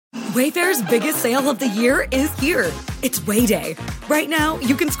Wayfair's biggest sale of the year is here. It's Way Day. Right now,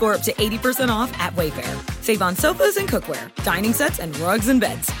 you can score up to 80% off at Wayfair. Save on sofas and cookware, dining sets and rugs and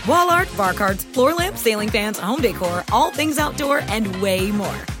beds, wall art, bar cards, floor lamps, ceiling fans, home decor, all things outdoor, and way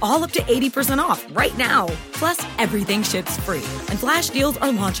more. All up to 80% off right now. Plus, everything ships free. And flash deals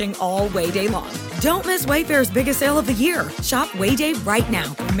are launching all Way Day long. Don't miss Wayfair's biggest sale of the year. Shop Way Day right now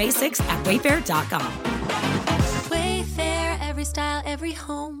through May 6th at wayfair.com. Wayfair, every style, every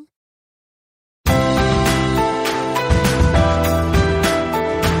home.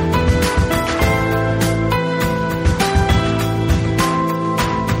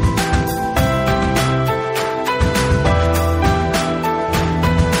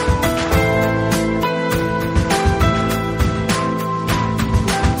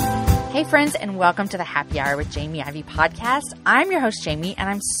 Hey friends, and welcome to the Happy Hour with Jamie Ivey podcast. I'm your host, Jamie, and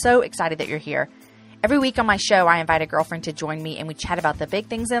I'm so excited that you're here. Every week on my show, I invite a girlfriend to join me, and we chat about the big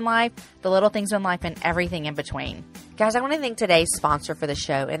things in life, the little things in life, and everything in between. Guys, I want to thank today's sponsor for the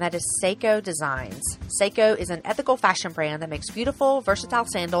show, and that is Seiko Designs. Seiko is an ethical fashion brand that makes beautiful, versatile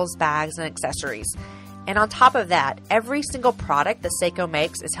sandals, bags, and accessories. And on top of that, every single product that Seiko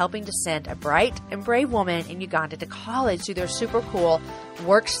makes is helping to send a bright and brave woman in Uganda to college through their super cool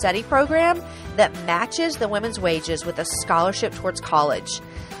work study program that matches the women's wages with a scholarship towards college.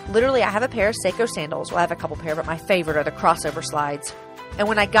 Literally, I have a pair of Seiko sandals. Well, I have a couple pair, but my favorite are the crossover slides. And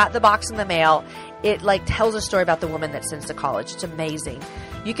when I got the box in the mail, it tells a story about the woman that sends to college. It's amazing.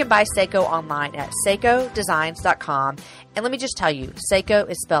 You can buy Seiko online at seikodesigns.com. And let me just tell you, Seiko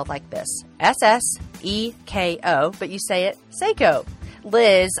is spelled like this. S-S-E-K-O, but you say it Seiko.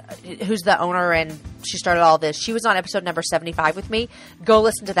 Liz, who's the owner and she started all this, she was on episode number 75 with me. Go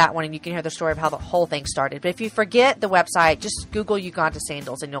listen to that one and you can hear the story of how the whole thing started. But if you forget the website, just Google Uganda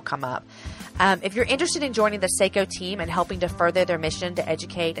Sandals and you'll come up. If you're interested in joining the Seiko team and helping to further their mission to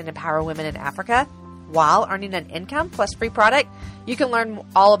educate and empower women in Africa while earning an income plus free product, you can learn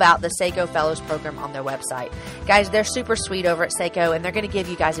all about the Seiko Fellows program on their website. Guys, they're super sweet over at Seiko, and they're going to give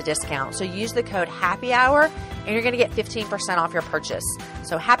you guys a discount. So use the code HAPPY HOUR, and you're going to get 15% off your purchase.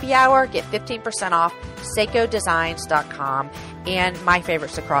 So Happy Hour, get 15% off, seikodesigns.com. And my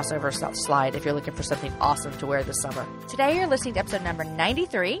favorite's the crossover slide if you're looking for something awesome to wear this summer. Today you're listening to episode number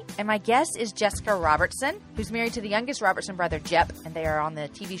 93, and my guest is Jessica Robertson, who's married to the youngest Robertson brother, Jep, and they are on the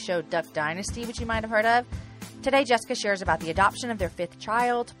TV show Duck Dynasty, which you might have heard of. Today, Jessica shares about the adoption of their fifth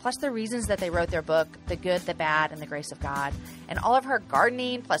child, plus the reasons that they wrote their book, The Good, the Bad, and the Grace of God, and all of her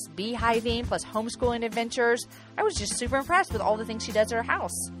gardening, plus beehiving, plus homeschooling adventures. I was just super impressed with all the things she does at her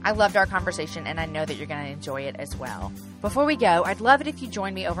house. I loved our conversation, and I know that you're going to enjoy it as well. Before we go, I'd love it if you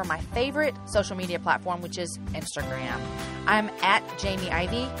join me over my favorite social media platform, which is Instagram. I'm at Jamie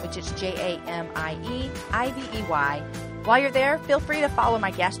Ivey, which is Jamie-Ivey. While you're there, feel free to follow my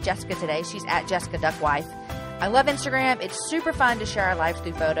guest, Jessica, today. She's at Jessica Duckwife. I love Instagram. It's super fun to share our lives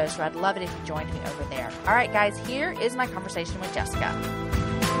through photos, so I'd love it if you joined me over there. All right, guys, here is my conversation with Jessica.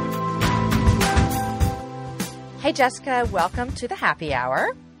 Hey, Jessica, welcome to the Happy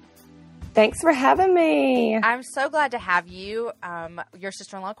Hour. Thanks for having me. I'm so glad to have you. Your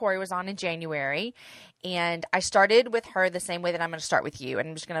sister-in-law, Corey, was on in January, and I started with her the same way that I'm going to start with you, and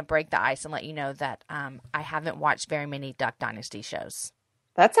I'm just going to break the ice and let you know that I haven't watched very many Duck Dynasty shows.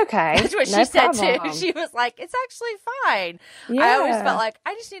 That's okay. That's what she said too. She was like, it's actually fine. Yeah. I always felt like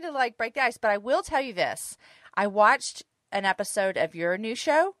I just need to break the ice. But I will tell you this. I watched an episode of your new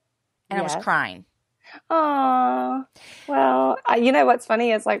show and I was crying. Oh, well, you know what's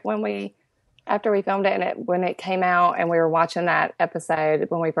funny is after we filmed it and when it came out and we were watching that episode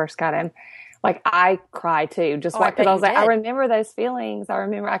when we first got him, I cried too. Just because I was I remember those feelings.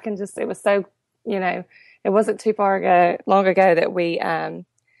 It was so, it wasn't too long ago that we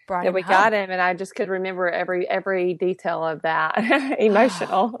got him, and I just could remember every detail of that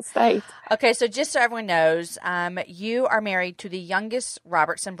emotional state. Okay, so just so everyone knows, you are married to the youngest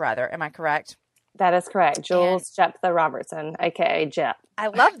Robertson brother. Am I correct? That is correct. Jules Jephthah Robertson, aka Jep. I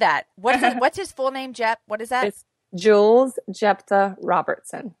love that. What's his full name, Jep? What is that? It's Jules Jephthah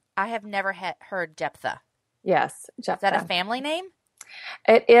Robertson. I have never heard Jephthah. Yes, Jephthah. Is that a family name?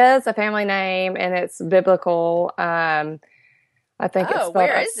 It is a family name, and it's biblical. I think it's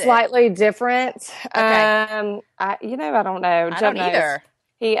spelled slightly different. Okay. I don't know. I don't either.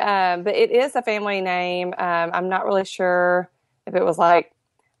 But it is a family name. I'm not really sure if it was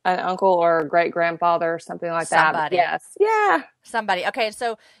an uncle or great grandfather or something like that. Yes. Yeah. Somebody. Okay.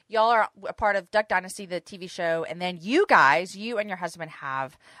 So y'all are a part of Duck Dynasty, the TV show. And then you and your husband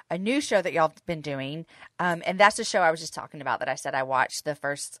have a new show that y'all have been doing. And that's the show I was just talking about that I said I watched the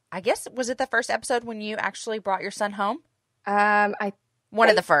first, was it the first episode when you actually brought your son home? I One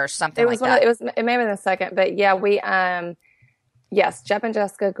of the first, something like that. It may have been the second, but yeah, yes, Jeff and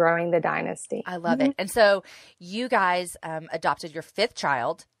Jessica growing the dynasty. I love it. And so you guys adopted your fifth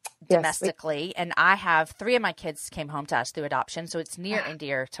child domestically, and I have 3 of my kids came home to us through adoption, so it's near and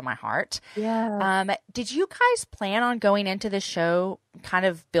dear to my heart. Yeah. Did you guys plan on going into the show kind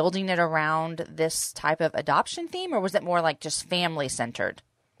of building it around this type of adoption theme, or was it more like just family centered?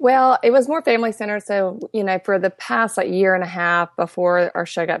 Well, it was more family centered. So, for the past year and a half before our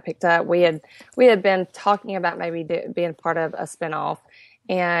show got picked up, we had been talking about maybe being part of a spinoff,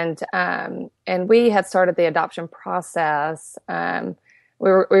 and we had started the adoption process. We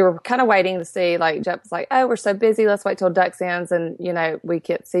were kind of waiting to see, Jeff was like, oh, we're so busy. Let's wait till Ducks ends. And, we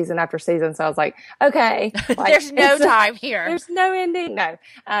get season after season. So I was like, okay. There's no time here. There's no ending. No.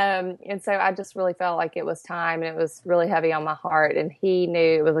 And so I just really felt like it was time, and it was really heavy on my heart. And he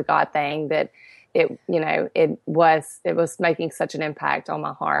knew it was a God thing, that it was making such an impact on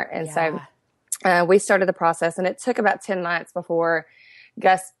my heart. And so we started the process, and it took about 10 months before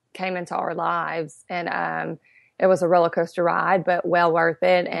Gus came into our lives. And, it was a roller coaster ride, but well worth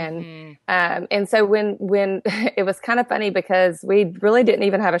it. And so when it was kind of funny because we really didn't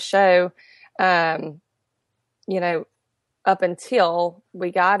even have a show, up until we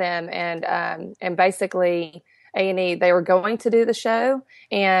got him, and basically A&E, they were going to do the show,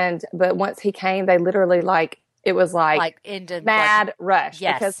 but once he came, they literally it was into mad rush.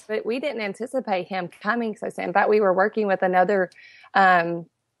 Yes. Because we didn't anticipate him coming so soon. In fact, we were working with another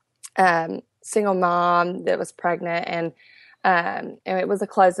single mom that was pregnant, and it was a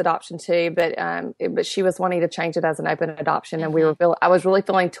closed adoption too, but she was wanting to change it as an open adoption. And I was really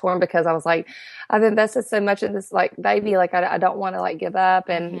feeling torn because I was like, I've invested so much in this baby, I don't want to give up,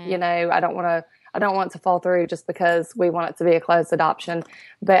 and I don't want to fall through just because we want it to be a closed adoption.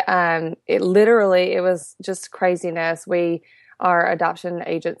 But it was just craziness. Our adoption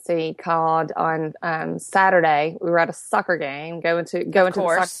agency called on Saturday. We were at a soccer game, going to the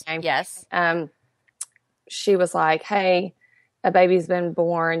soccer game. Yes. She was like, hey, a baby's been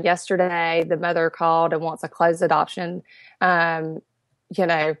born yesterday. The mother called and wants a closed adoption. I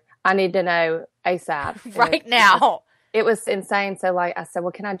need to know ASAP. Right now. It was insane. So I said,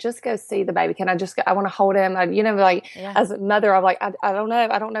 well, can I just go see the baby? Can I just go? I want to hold him. As a mother, I'm like, I don't know.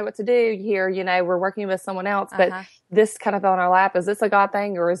 I don't know what to do here. We're working with someone else, but this kind of fell in our lap. Is this a God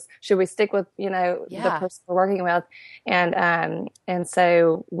thing, or should we stick with, the person we're working with? And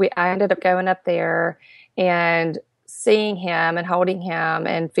so I ended up going up there and seeing him and holding him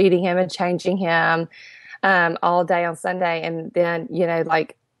and feeding him and changing him, all day on Sunday. And then,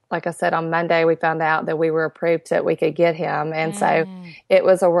 like I said, on Monday, we found out that we were approved that we could get him. And so it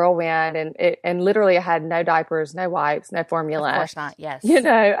was a whirlwind, and literally I had no diapers, no wipes, no formula. Of course not. Yes.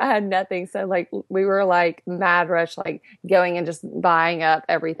 I had nothing. So we were mad rush, going and just buying up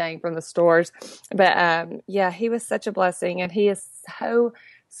everything from the stores. But, he was such a blessing, and he is so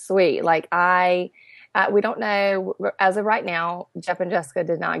sweet. We don't know, as of right now, Jeff and Jessica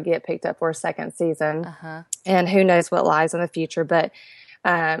did not get picked up for a second season, and who knows what lies in the future. But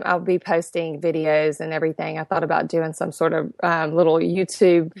I'll be posting videos and everything. I thought about doing some sort of little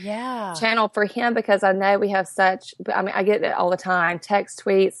YouTube channel for him, because I know we have I get it all the time, text,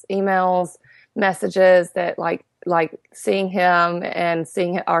 tweets, emails, messages that seeing him and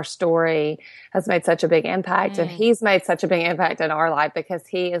seeing our story has made such a big impact. And he's made such a big impact in our life, because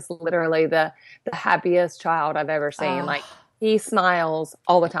he is literally the happiest child I've ever seen. He smiles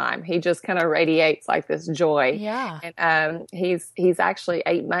all the time. He just kind of radiates this joy. Yeah. And he's actually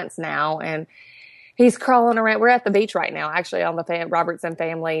 8 months now, and he's crawling around. We're at the beach right now, actually, on the Robertson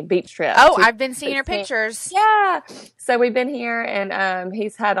family beach trip. Oh, I've been seeing your pictures. Yeah. So we've been here, and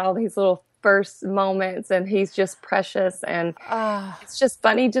he's had all these little first moments, and he's just precious, and it's just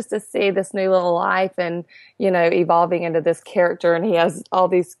funny just to see this new little life, and evolving into this character. And he has all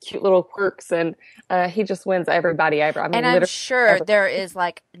these cute little quirks, and he just wins everybody over. And I'm sure there is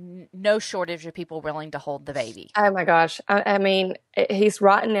no shortage of people willing to hold the baby. Oh my gosh. I mean, he's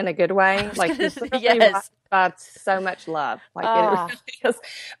rotten in a good way. He's literally rotten by so much love. It really is.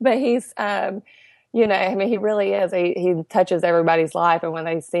 But he's he really is. He touches everybody's life, and when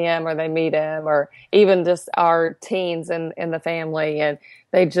they see him or they meet him, or even just our teens in the family, and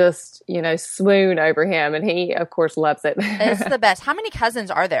they just, swoon over him, and he, of course, loves it. It's the best. How many cousins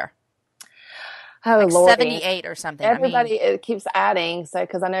are there? Oh, Lord. 78 or something. Everybody it keeps adding. So,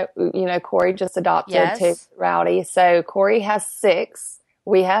 because I know, Corey just adopted too, Rowdy. So Corey has 6.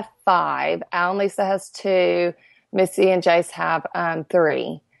 We have 5. Al and Lisa has 2. Missy and Jace have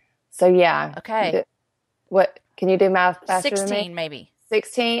 3. So, yeah. Okay. What can you do math faster 16 than me? Maybe.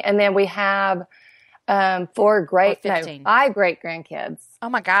 16. And then we have Four Or great, no, 15? 5 great grandkids. Oh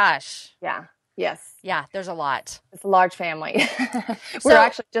my gosh. Yeah. Yes. Yeah, there's a lot. It's a large family. So- We're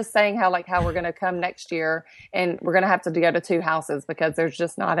actually just saying how we're going to come next year, and we're going to have to go to 2 houses because there's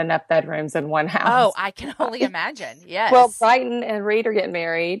just not enough bedrooms in one house. Oh, I can only imagine. Yes. Well, Brighton and Reed are getting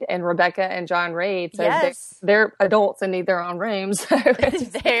married, and Rebecca and John Reed. So Yes. they're adults and need their own rooms. So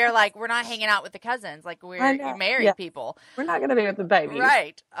They're like, we're not hanging out with the cousins. Like, I know. you're married Yeah. people. we're not going to be with the babies.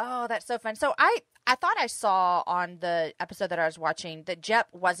 Right. Oh, that's so fun. So I thought I saw on the episode that I was watching that Jep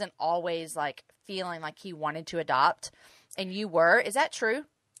wasn't always like feeling like he wanted to adopt, and you were. Is that true?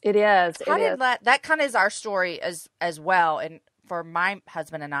 It is. How it did is. that kind of is our story as well. And for my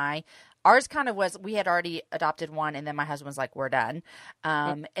husband and I, ours kind of was, we had already adopted one, and then my husband was like, we're done.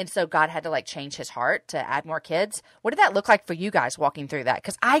 And so God had to like change his heart to add more kids. What did that look like for you guys walking through that?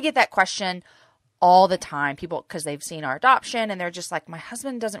 Because I get that question all the time. People, because they've seen our adoption and they're just like, my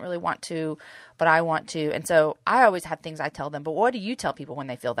husband doesn't really want to, but I want to. And so I always have things I tell them. But what do you tell people when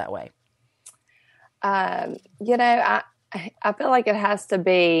they feel that way? I feel like it has to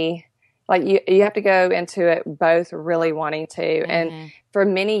be like you have to go into it both really wanting to. Mm-hmm. And for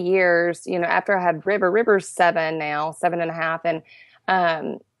many years, after I had River's 7 now,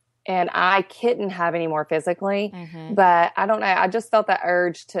 7.5, and I couldn't have any more physically, Mm-hmm. but I don't know. I just felt that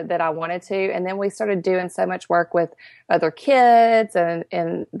urge that I wanted to. And then we started doing so much work with other kids and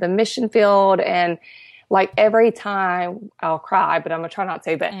in the mission field. And like every time I'll cry, but I'm gonna try not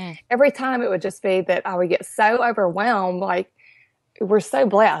to, but every time it would just be that I would get so overwhelmed. Like, we're so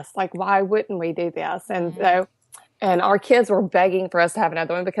blessed. Like, why wouldn't we do this? And so, and our kids were begging for us to have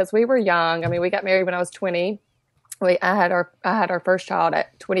another one because we were young. I mean, we got married when I was 20. I had our first child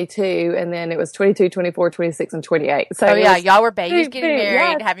at 22, and then it was 22, 24, 26, and 28. So Y'all were babies getting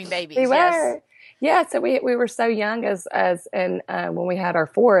married, yes, having babies. we Yes. were. Yeah, so we were so young when we had our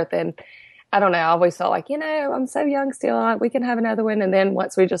 4th, and I don't know, I always felt like, I'm so young still, we can have another one. And then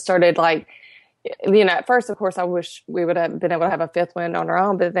once we just started like, at first, of course, I wish we would have been able to have a 5th one on our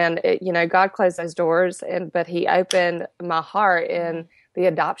own, but then, God closed those doors, but he opened my heart in the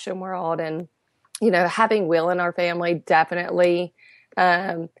adoption world. And, having Will in our family definitely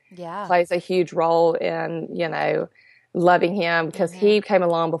plays a huge role in, loving him, because he came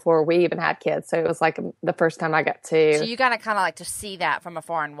along before we even had kids. So it was like the first time I got to. So you got to kind of like to see that from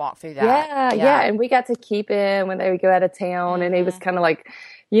afar and walk through that. Yeah. And we got to keep him when they would go out of town. And he was kind of like,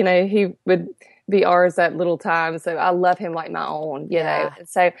 he would be ours at little times. So I love him like my own, know.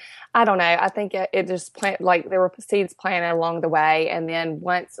 So I don't know. I think it just there were seeds planted along the way. And then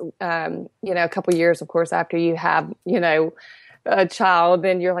once, a couple years, of course, after you have, a child,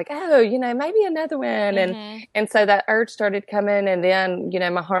 then you're like, oh, maybe another one. And so that urge started coming. And then,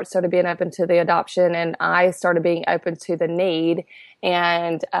 my heart started being open to the adoption, and I started being open to the need.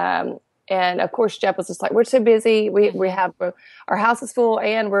 And of course, Jeff was just like, we're too busy. We have, our house is full,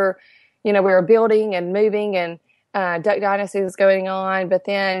 and we were building and moving, and Duck Dynasty was going on. But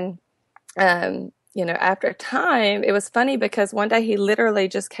then, after a time, it was funny because one day he literally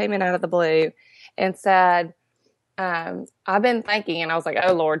just came in out of the blue and said, I've been thinking, and I was like,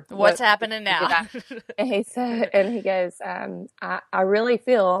 oh Lord, what's happening now? And he goes, I really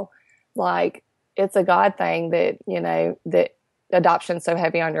feel like it's a God thing that, that adoption's so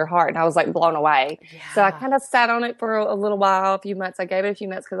heavy on your heart. And I was like blown away. Yeah. So I kind of sat on it for a little while, a few months. I gave it a few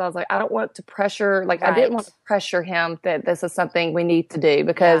months because I was like, I don't want to pressure, I didn't want to pressure him that this is something we need to do,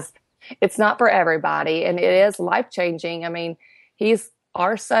 because it's not for everybody, and it is life-changing. I mean, he's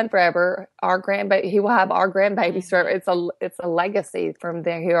our son forever, our grandbaby, he will have our grandbabies forever. It's a legacy from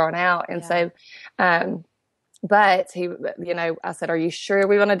there here on out. And so, but he, I said, are you sure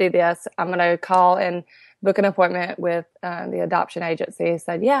we want to do this? I'm going to call and book an appointment with the adoption agency. He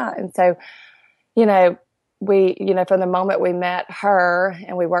said, yeah. And so, we, from the moment we met her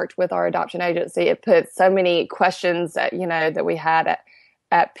and we worked with our adoption agency, it put so many questions that, that we had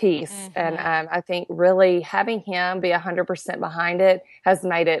at peace. And I think really having him be 100% behind it has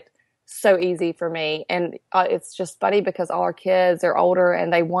made it so easy for me. And it's just funny because all our kids are older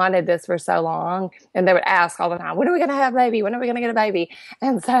and they wanted this for so long, and they would ask all the time, when are we going to have a baby? When are we going to get a baby?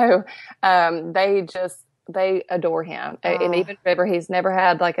 And so they adore him. And even River, he's never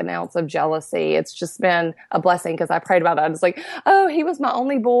had like an ounce of jealousy. It's just been a blessing, because I prayed about that. I was like, oh, he was my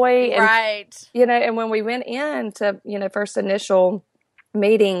only boy. And, right. And when we went in to, first initial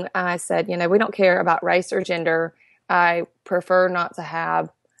meeting, I said, we don't care about race or gender. I prefer not to have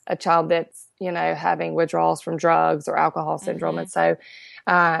a child that's, having withdrawals from drugs or alcohol syndrome. And so,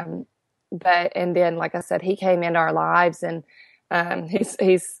 and then, like I said, he came into our lives, and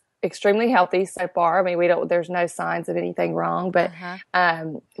he's extremely healthy so far. I mean, there's no signs of anything wrong, but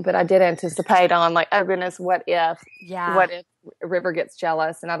I did anticipate on like, oh goodness, what if River gets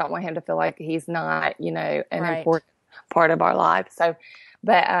jealous, and I don't want him to feel like he's not, an important part of our life. So,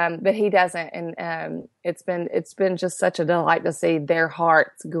 but he doesn't. And, it's been just such a delight to see their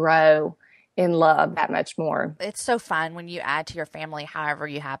hearts grow in love that much more. It's so fun when you add to your family, however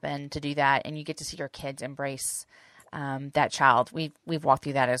you happen to do that, and you get to see your kids embrace that child. We've walked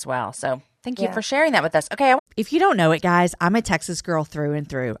through that as well. So thank you for sharing that with us. Okay. If you don't know it, guys, I'm a Texas girl through and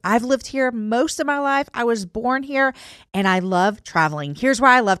through. I've lived here most of my life. I was born here, and I love traveling. Here's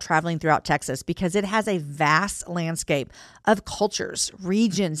why I love traveling throughout Texas, because it has a vast landscape of cultures,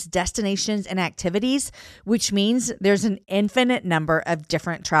 regions, destinations, and activities, which means there's an infinite number of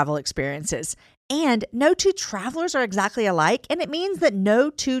different travel experiences. And no two travelers are exactly alike, and it means that no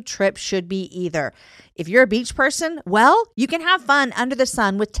two trips should be either. If you're a beach person, well, you can have fun under the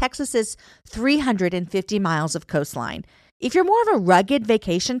sun with Texas's 350 miles of coastline. If you're more of a rugged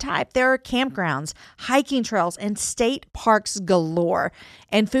vacation type, there are campgrounds, hiking trails, and state parks galore.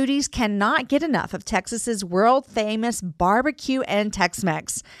 And foodies cannot get enough of Texas's world-famous barbecue and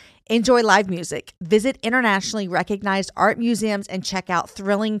Tex-Mex. Enjoy live music, visit internationally recognized art museums, and check out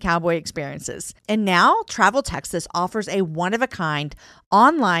thrilling cowboy experiences. And now, Travel Texas offers a one-of-a-kind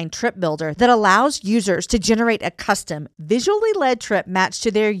online trip builder that allows users to generate a custom, visually led trip matched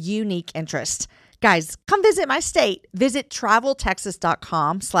to their unique interests. Guys, come visit my state. Visit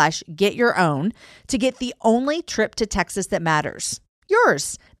traveltexas.com/getyourown to get the only trip to Texas that matters.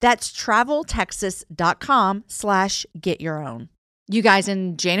 Yours. That's traveltexas.com/getyourown. You guys,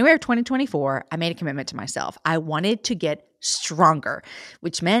 in January of 2024, I made a commitment to myself. I wanted to get stronger,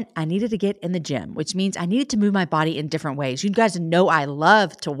 which meant I needed to get in the gym, which means I needed to move my body in different ways. You guys know I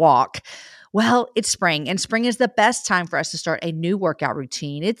love to walk. Well, it's spring, and spring is the best time for us to start a new workout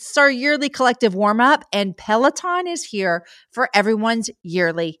routine. It's our yearly collective warm-up, and Peloton is here for everyone's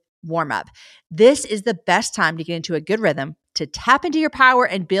yearly warm-up. This is the best time to get into a good rhythm, to tap into your power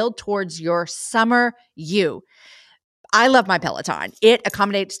and build towards your summer you. I love my Peloton. It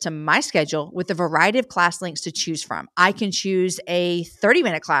accommodates to my schedule with a variety of class links to choose from. I can choose a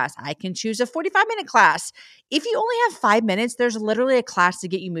 30-minute class. I can choose a 45-minute class. If you only have 5 minutes, there's literally a class to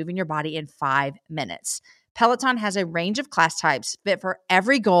get you moving your body in 5 minutes. Peloton has a range of class types fit for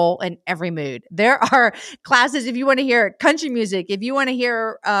every goal and every mood. There are classes if you want to hear country music, if you want to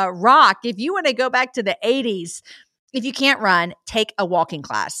hear rock, if you want to go back to the 80s. If you can't run, take a walking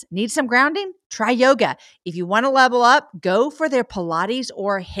class. Need some grounding? Try yoga. If you want to level up, go for their Pilates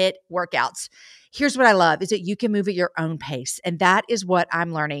or HIIT workouts. Here's what I love is that you can move at your own pace. And that is what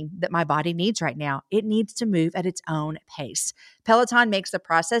I'm learning that my body needs right now. It needs to move at its own pace. Peloton makes the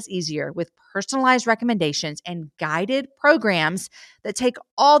process easier with personalized recommendations and guided programs that take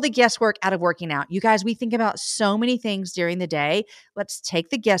all the guesswork out of working out. You guys, we think about so many things during the day. Let's take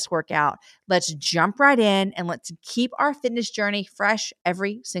the guesswork out. Let's jump right in, and let's keep our fitness journey fresh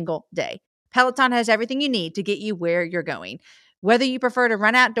every single day. Peloton has everything you need to get you where you're going. Whether you prefer to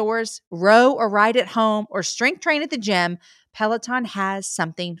run outdoors, row or ride at home, or strength train at the gym, Peloton has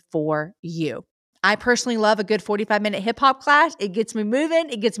something for you. I personally love a good 45-minute hip-hop class. It gets me moving.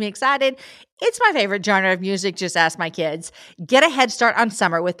 It gets me excited. It's my favorite genre of music. Just ask my kids. Get a head start on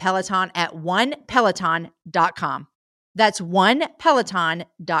summer with Peloton at onepeloton.com. That's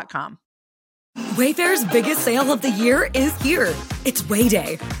onepeloton.com. Wayfair's biggest sale of the year is here. It's Way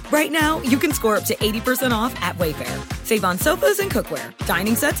Day. Right now, you can score up to 80% off at Wayfair. Save on sofas and cookware,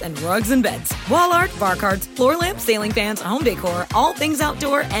 dining sets and rugs and beds, wall art, bar cards, floor lamps, ceiling fans, home decor, all things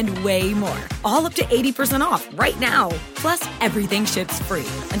outdoor, and way more. All up to 80% off right now. Plus, everything ships free.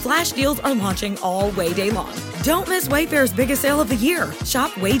 And flash deals are launching all Way Day long. Don't miss Wayfair's biggest sale of the year.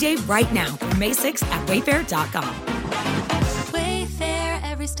 Shop Way Day right now through May 6th at wayfair.com. Wayfair,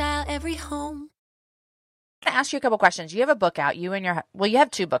 every style, every home. I'm going to ask you a couple questions. You have a book out. You have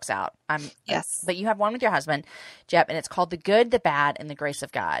 2 books out. Yes. But you have one with your husband, Jep, and it's called The Good, the Bad, and the Grace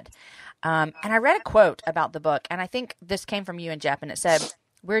of God. And I read a quote about the book, and I think this came from you and Jep, and it said,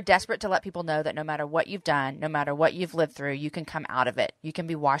 "We're desperate to let people know that no matter what you've done, no matter what you've lived through, you can come out of it. You can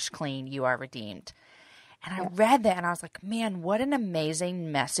be washed clean. You are redeemed." And I read that, and I was like, man, what an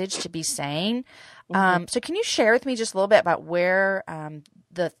amazing message to be saying. So can you share with me just a little bit about where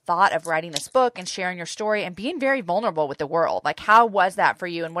the thought of writing this book and sharing your story and being very vulnerable with the world, like how was that for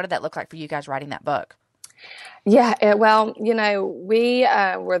you, and what did that look like for you guys writing that book? Yeah, we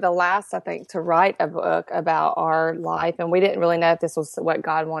were the last, I think, to write a book about our life, and we didn't really know if this was what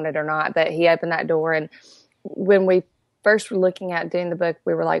God wanted or not, but he opened that door. And when we first were looking at doing the book,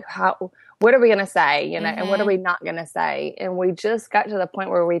 we were like, what are we going to say, you know, and what are we not going to say? And we just got to the point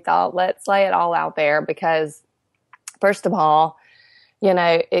where we thought, let's lay it all out there, because first of all, you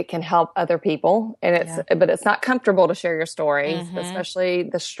know, it can help other people, and but it's not comfortable to share your stories, especially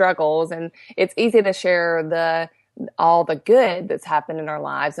the struggles. And it's easy to share all the good that's happened in our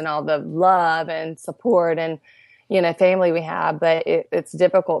lives and all the love and support and, you know, family we have, but it's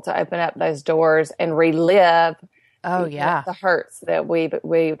difficult to open up those doors and relive the hurts that we've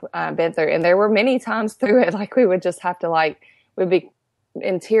been through. And there were many times through it, like we would just have to we'd be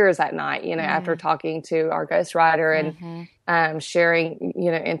in tears at night, you know, after talking to our ghostwriter and sharing,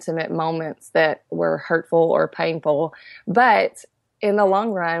 you know, intimate moments that were hurtful or painful. But in the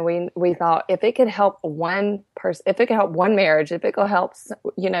long run, we thought, if it could help one person, if it could help one marriage, if it could help,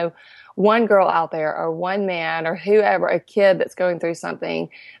 you know, one girl out there or one man or whoever, a kid that's going through something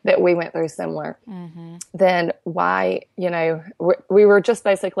that we went through similar, then why, you know, we were just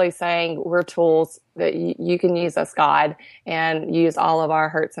basically saying we're tools that you can use us, God, and use all of our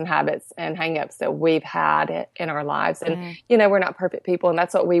hurts and habits and hangups that we've had in our lives. And, you know, we're not perfect people. And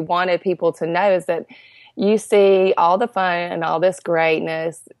that's what we wanted people to know, is that you see all the fun and all this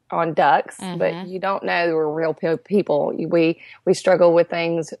greatness on ducks, but you don't know we're real people. We struggle with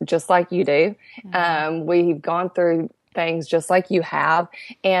things just like you do. We've gone through things just like you have.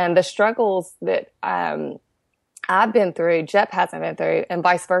 And the struggles that I've been through, Jeff hasn't been through, and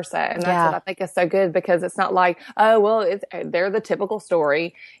vice versa. And that's what I think is so good, because it's not like, oh, well, they're the typical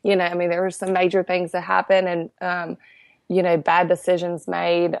story. You know, I mean, there were some major things that happened, and, you know, bad decisions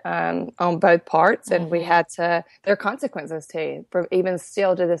made on both parts. And we had there are consequences too, from even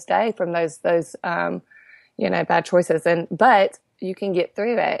still to this day, from those you know, bad choices. But you can get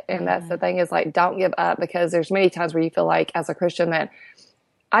through it. And that's the thing, is like, don't give up, because there's many times where you feel like, as a Christian, that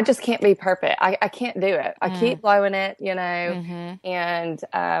I just can't be perfect. I can't do it. I keep blowing it, you know. And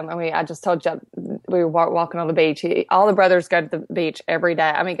I mean, I just told Jeff, we were walking on the beach. All the brothers go to the beach every day.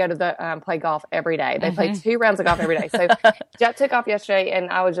 I mean, go to the play golf every day. They play 2 rounds of golf every day. So Jeff took off yesterday, and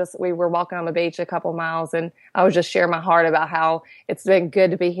we were walking on the beach a couple miles, and I was just sharing my heart about how it's been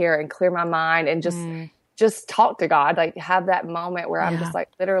good to be here and clear my mind and just talk to God, like have that moment where I'm just like,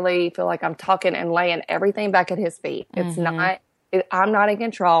 literally feel like I'm talking and laying everything back at his feet. It's not. I'm not in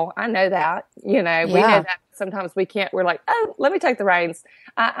control. I know that, you know, we know that sometimes we can't, we're like, oh, let me take the reins.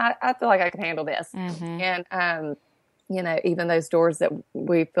 I feel like I can handle this. And, you know, even those doors that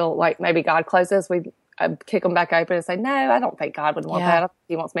we feel like maybe God closes, we kick them back open and say, no, I don't think God would want that.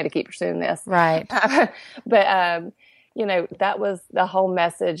 He wants me to keep pursuing this. Right. But, you know, that was the whole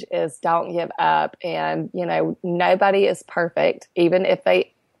message, is don't give up. And, you know, nobody is perfect, even if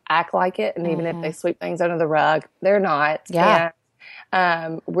they act like it. And even if they sweep things under the rug, they're not. Yeah.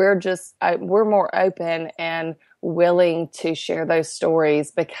 And we're more open and willing to share those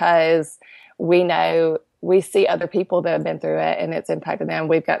stories, because we know, we see other people that have been through it and it's impacted them.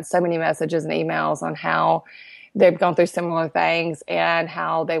 We've got so many messages and emails on how they've gone through similar things and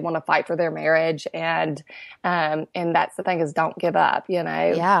how they want to fight for their marriage. And that's the thing, is don't give up, you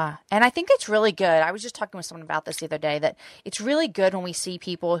know? Yeah. And I think it's really good. I was just talking with someone about this the other day, that it's really good when we see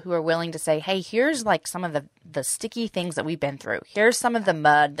people who are willing to say, hey, here's like some of the sticky things that we've been through. Here's some of the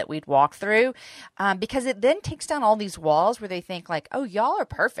mud that we'd walk through. Because it then takes down all these walls where they think like, oh, y'all are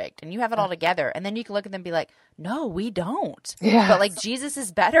perfect and you have it all together. And then you can look at them and be like, no, we don't. Yes. But like, Jesus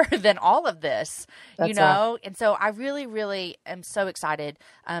is better than all of this, That's you know? right. And so I really, really am so excited.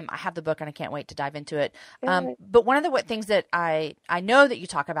 I have the book and I can't wait to dive into it. But one of the things that I know that you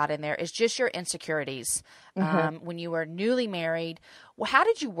talk about in there is just your insecurities when you were newly married. Well, how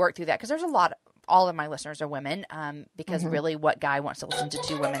did you work through that? Because there's all of my listeners are women, because really, what guy wants to listen to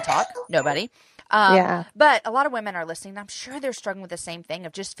 2 women talk? Nobody. But a lot of women are listening. I'm sure they're struggling with the same thing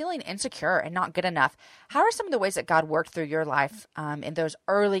of just feeling insecure and not good enough. How are some of the ways that God worked through your life in those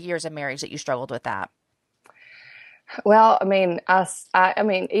early years of marriage that you struggled with that? Well, I mean, I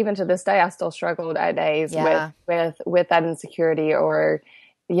mean, even to this day, I still struggle at days with that insecurity, or,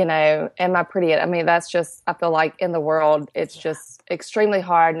 you know, am I pretty? I mean, that's just, I feel like in the world, it's just extremely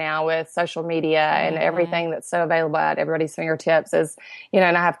hard now with social media and everything that's so available at everybody's fingertips, is, you know,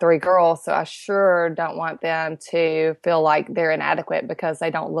 and I have 3 girls, so I sure don't want them to feel like they're inadequate because they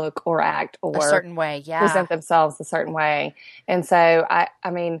don't look or act or a certain way, present themselves a certain way. And so I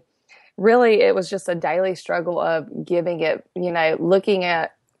mean, really, it was just a daily struggle of giving it, you know, looking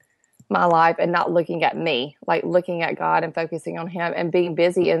at my life and not looking at me, like looking at God and focusing on him and being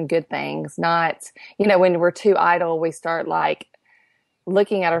busy in good things. Not, you know, when we're too idle, we start like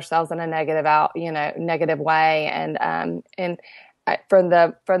looking at ourselves in a negative way. And from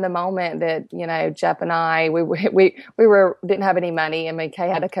the moment that, you know, Jeff and I, didn't have any money. I mean, Kay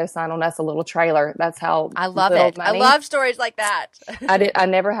had to co-sign on us a little trailer. That's how I love little it. I money. love stories like that. I've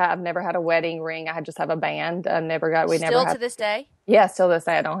never had a wedding ring. I just have a band. Still to this day? Yeah, still this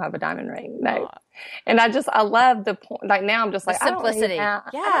day I don't have a diamond ring. No. Aw. And I love the point. Like now I'm just like, simplicity. I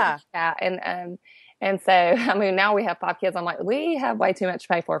don't need that. Yeah. And so, I mean, now we have 5 kids. I'm like, we have way too much to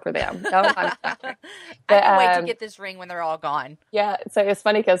pay for them. No, I can wait to get this ring when they're all gone. Yeah. So it's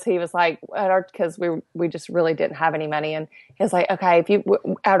funny because he was like, because we just really didn't have any money. And he was like, okay,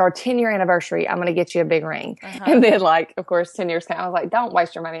 at our 10-year anniversary, I'm going to get you a big ring. And then like, of course, 10 years came. I was like, don't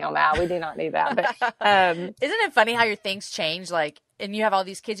waste your money on that. We do not need that. But isn't it funny how your things change? Like, and you have all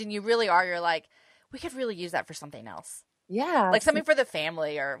these kids and you really are, you're like, we could really use that for something else. Yeah. Like something for the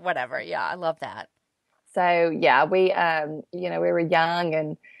family or whatever. Yeah. I love that. So yeah, we, you know, we were young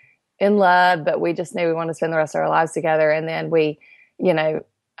and in love, but we just knew we wanted to spend the rest of our lives together. And then we, you know,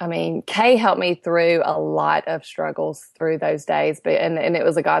 I mean, Kay helped me through a lot of struggles through those days, but, and it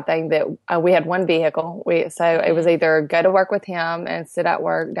was a God thing that we had one vehicle. So it was either go to work with him and sit at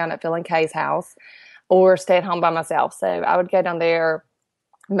work down at Phil and Kay's house or stay at home by myself. So I would go down there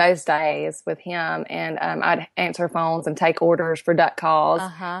most days with him, and I'd answer phones and take orders for duck calls.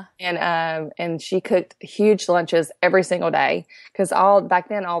 And she cooked huge lunches every single day because back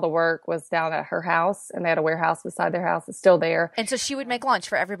then all the work was down at her house, and they had a warehouse beside their house. It's still there. And so she would make lunch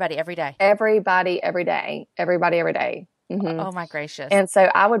for everybody every day. Everybody every day. Mm-hmm. Oh my gracious! And so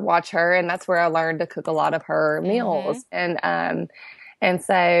I would watch her, and that's where I learned to cook a lot of her meals. And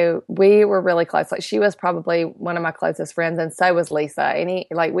so we were really close. Like she was probably one of my closest friends, and so was Lisa.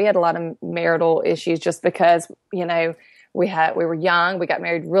 We had a lot of marital issues just because, you know, we were young, we got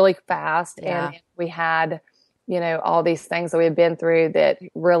married really fast, and we had, you know, all these things that we had been through that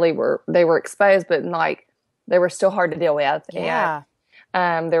really they were exposed, but like they were still hard to deal with. Yeah.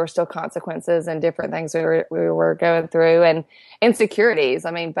 And there were still consequences and different things we were going through, and insecurities.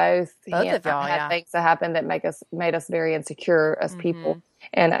 I mean, both of y'all had things that happened that made us very insecure as people.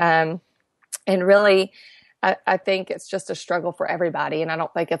 And really, I think it's just a struggle for everybody. And I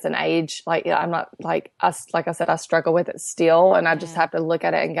don't think it's an age, like, I'm not like us, like I said, I struggle with it still. And I just have to look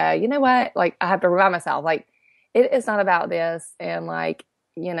at it and go, you know what? Like, I have to remind myself, like, it is not about this. And like,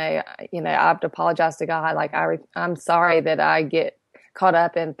 you know, I have to apologize to God. Like, I'm sorry that I get caught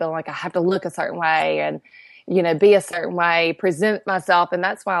up in feeling like I have to look a certain way and, you know, be a certain way, present myself. And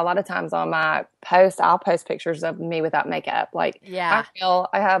that's why a lot of times on my posts, I'll post pictures of me without makeup. Like, I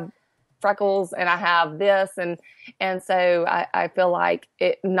have freckles and I have this. And so I feel like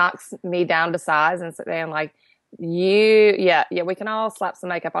it knocks me down to size and saying like, we can all slap some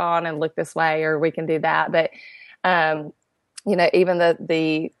makeup on and look this way, or we can do that. But, you know, even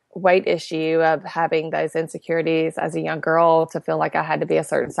the weight issue of having those insecurities as a young girl, to feel like I had to be a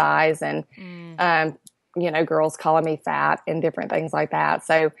certain size, and you know, girls calling me fat and different things like that.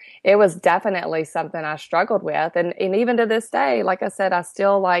 So it was definitely something I struggled with. And even to this day, like I said, I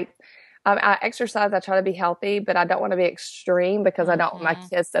still like, I exercise, I try to be healthy, but I don't want to be extreme because I don't want my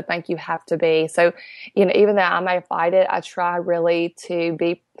kids to think you have to be. So, you know, even though I may fight it, I try really to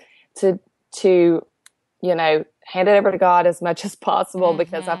you know, hand it over to God as much as possible,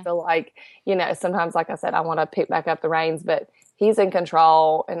 because I feel like, you know, sometimes, like I said, I want to pick back up the reins, but he's in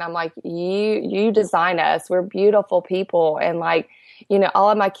control. And I'm like, you design us. We're beautiful people. And like, you know,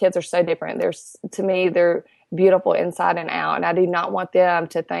 all of my kids are so different. To me, they're beautiful inside and out. And I do not want them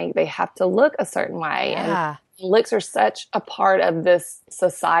to think they have to look a certain way. And looks are such a part of this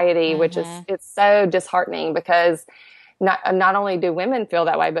society, which is, it's so disheartening, because not only do women feel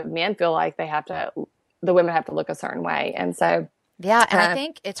that way, but men feel like the women have to look a certain way. And so, yeah. And I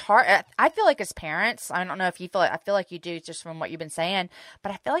think it's hard. I feel like as parents, I don't know if you feel it, I feel like you do just from what you've been saying,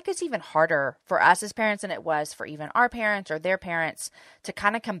 but I feel like it's even harder for us as parents than it was for even our parents or their parents to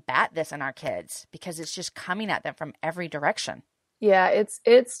kind of combat this in our kids, because it's just coming at them from every direction. Yeah, it's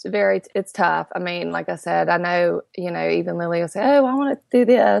tough. I mean, like I said, I know, you know, even Lily will say, oh, I want to do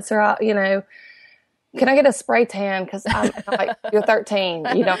this, or, you know, can I get a spray tan? Because I'm like, you're 13.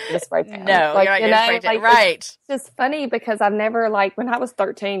 You don't get a spray tan. No, like, you're not getting a spray tan. Like, right. It's just funny because I've never, like, when I was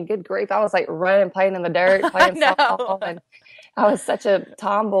 13, good grief, I was like running, playing in the dirt, playing softball. And I was such a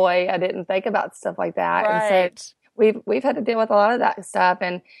tomboy. I didn't think about stuff like that. Right. And so we've had to deal with a lot of that stuff.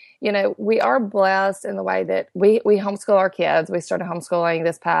 And, you know, we are blessed in the way that we homeschool our kids. We started homeschooling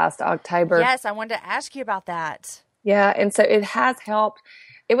this past October. Yes, I wanted to ask you about that. Yeah. And so it has helped.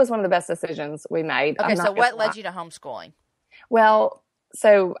 It was one of the best decisions we made. Okay, so what led you to homeschooling? Well,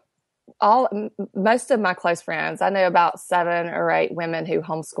 so most of my close friends, I know about 7 or 8 women who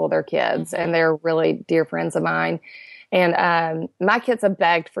homeschool their kids, and they're really dear friends of mine. And my kids have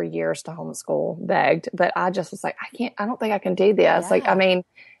begged for years to homeschool, but I just was like, I don't think I can do this. Yeah. Like, I mean,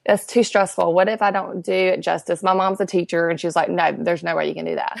 it's too stressful. What if I don't do it justice? My mom's a teacher, and she was like, no, there's no way you can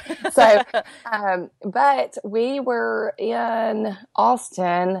do that. So, but we were in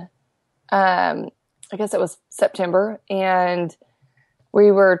Austin, I guess it was September, and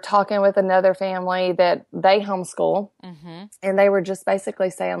we were talking with another family that they homeschool, and they were just basically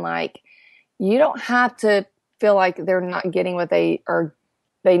saying, like, you don't have to feel like they're not getting what they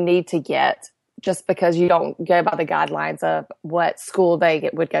need to get just because you don't go by the guidelines of what school they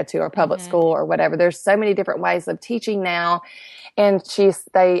would go to, or public school or whatever. There's so many different ways of teaching now. And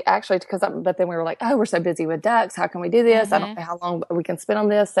but then we were like, oh, we're so busy with ducks. How can we do this? I don't know how long we can spend on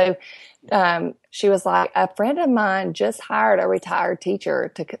this. So, she was like, a friend of mine just hired a retired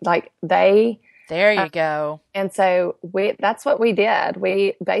teacher there you go. And so that's what we did.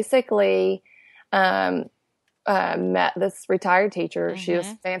 We basically, met this retired teacher. She was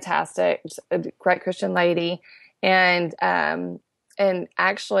fantastic, just a great Christian lady. And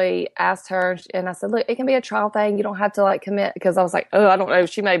actually asked her, and I said, look, it can be a trial thing. You don't have to like commit, because I was like, oh, I don't know.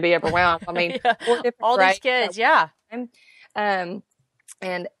 She may be overwhelmed. I mean, all these kids. Yeah. And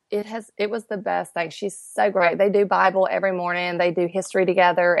it was the best thing. She's so great. They do Bible every morning. They do history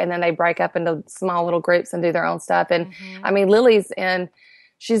together, and then they break up into small little groups and do their own stuff. And I mean,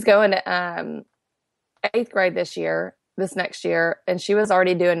 she's going to, 8th grade this next year, and she was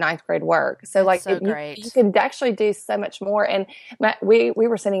already doing 9th grade work. So great. You can actually do so much more. And we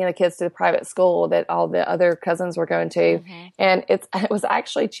were sending the kids to the private school that all the other cousins were going to. And it was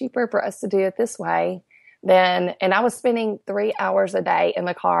actually cheaper for us to do it this way and I was spending 3 hours a day in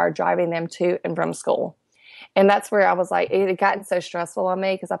the car driving them to and from school. And that's where I was like, it had gotten so stressful on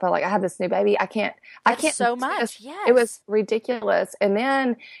me, because I felt like I have this new baby. I can't so much. Yes. It was ridiculous. And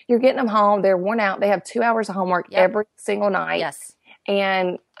then you're getting them home. They're worn out. They have 2 hours of homework every single night. Yes.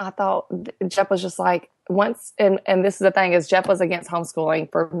 And I thought, Jeff was just like, and this is the thing, is Jeff was against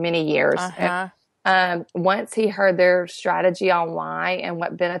homeschooling for many years. And, once he heard their strategy on why and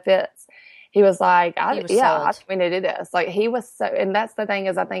what benefits, he was like, I think we need to do this. Like, he was so, and that's the thing,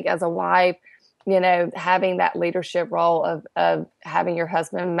 is I think as a wife, having that leadership role of having your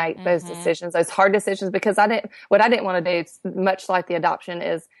husband make those decisions, those hard decisions, because what I didn't want to do, much like the adoption,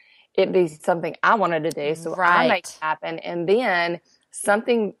 is it be something I wanted to do. So I make it happen. And then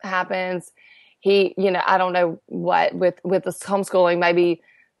something happens. I don't know what with the homeschooling, maybe,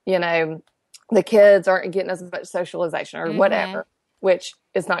 the kids aren't getting as much socialization or whatever, which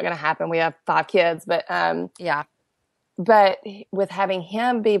is not going to happen. We have 5 kids, but, but with having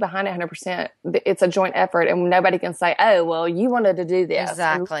him be behind it 100%, it's a joint effort, and nobody can say, oh, well, you wanted to do this.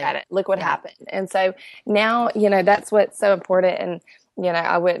 Exactly. Look at it. Look what happened. And so now, that's what's so important. And,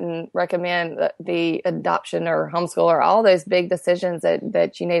 I wouldn't recommend the adoption or homeschool or all those big decisions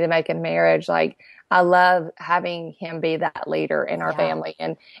that you need to make in marriage. Like, I love having him be that leader in our family,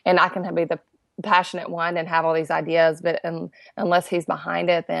 and I can be the passionate one and have all these ideas, but unless he's behind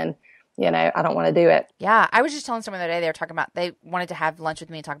it, then I don't want to do it. Yeah. I was just telling someone the other day, they were talking about, they wanted to have lunch with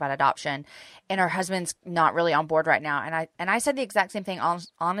me and talk about adoption, and her husband's not really on board right now. And I said the exact same thing,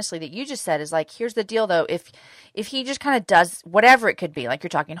 honestly, that you just said, is like, here's the deal though. If he just kind of does whatever it could be, like you're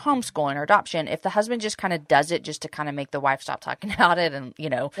talking homeschooling or adoption, if the husband just kind of does it just to kind of make the wife stop talking about it and,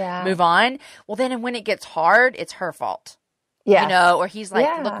 move on, well, then when it gets hard, it's her fault. Yeah. Or he's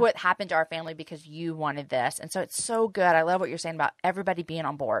like, look what happened to our family because you wanted this. And so it's so good. I love what you're saying about everybody being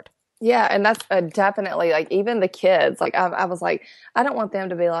on board. Yeah. And that's definitely, like, even the kids, like, I was like, I don't want them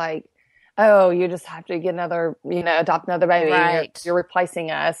to be like, oh, you just have to get another, adopt another baby. Right. You're replacing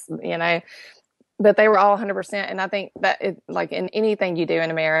us, but they were all 100%. And I think that like in anything you do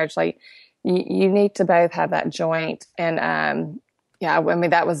in a marriage, like you need to both have that joint. And, I mean,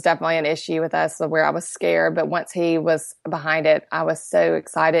 that was definitely an issue with us where I was scared, but once he was behind it, I was so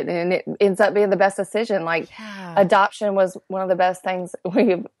excited, and it ends up being the best decision. Like, adoption was one of the best things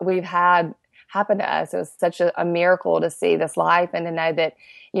we've had happen to us. It was such a miracle to see this life and to know that,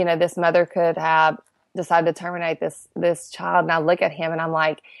 this mother could have decided to terminate this child. And I look at him and I'm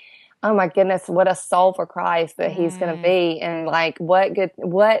like, oh my goodness, what a soul for Christ that he's going to be. And like,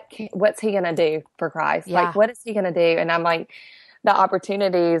 what's he going to do for Christ? Yeah. Like, what is he going to do? And I'm like, the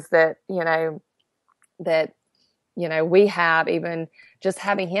opportunities that, we have, even just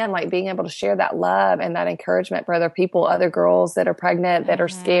having him, like being able to share that love and that encouragement for other people, other girls that are pregnant, that are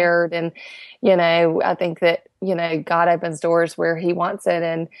scared. And, I think that, God opens doors where he wants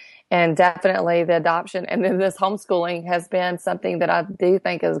it. And definitely the adoption and then this homeschooling has been something that I do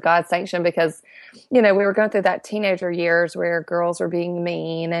think is God sanctioned, because, we were going through that teenager years where girls were being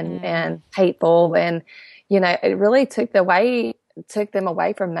mean and hateful, and, it really took them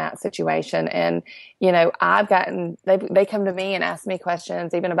away from that situation. And, they come to me and ask me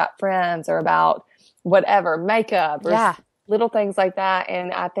questions even about friends or about whatever, makeup or little things like that.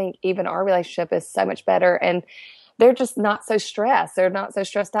 And I think even our relationship is so much better. And they're just not so stressed. They're not so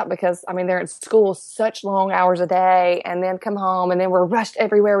stressed out because, they're in school such long hours a day and then come home and then we're rushed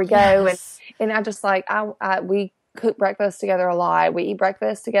everywhere we go. Yes. And I just we cook breakfast together a lot. We eat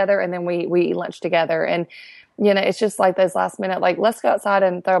breakfast together and then we eat lunch together. And, it's just like those last minute, like, let's go outside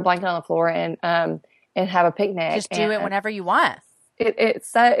and throw a blanket on the floor and have a picnic. Just do it whenever you want. It's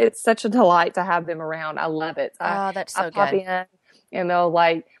such a delight to have them around. I love it. That's so I pop good. in and they'll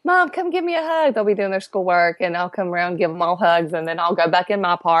like, Mom, come give me a hug. They'll be doing their schoolwork and I'll come around and give them all hugs and then I'll go back in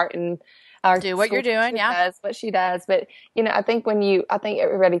my part and do what you're doing. Does what she does. But, I think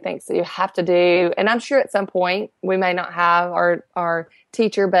everybody thinks that you have to do, and I'm sure at some point we may not have our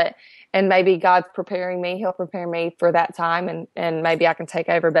teacher, and maybe God's preparing me. He'll prepare me for that time and maybe I can take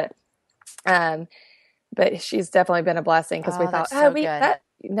over. But she's definitely been a blessing because we thought,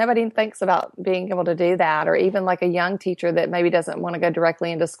 nobody thinks about being able to do that, or even like a young teacher that maybe doesn't want to go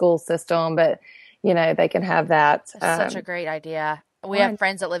directly into school system, but they can have that. That's such a great idea. We have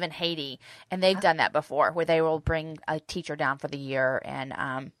friends that live in Haiti, and they've done that before, where they will bring a teacher down for the year,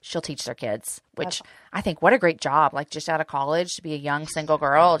 and she'll teach their kids. Which I think, what a great job! Like just out of college, to be a young single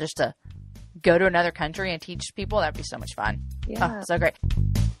girl, just to go to another country and teach people. That'd be so much fun. Yeah, so great.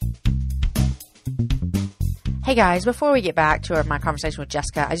 Hey guys, before we get back to my conversation with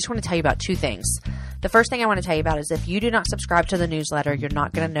Jessica, I just want to tell you about two things. The first thing I want to tell you about is if you do not subscribe to the newsletter, you're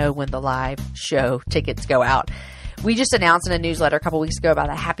not going to know when the live show tickets go out. We just announced in a newsletter a couple weeks ago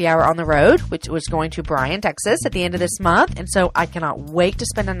about a happy hour on the road, which was going to Bryan, Texas at the end of this month. And so I cannot wait to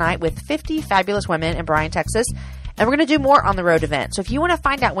spend a night with 50 fabulous women in Bryan, Texas. And we're going to do more on the road events. So if you want to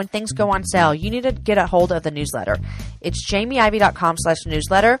find out when things go on sale, you need to get a hold of the newsletter. It's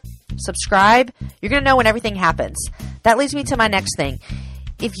jamieivey.com/newsletter. Subscribe. You're going to know when everything happens. That leads me to my next thing.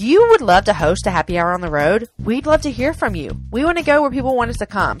 If you would love to host a happy hour on the road, we'd love to hear from you. We want to go where people want us to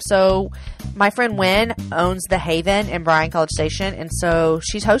come. So my friend Wynn owns The Haven in Bryan College Station, and so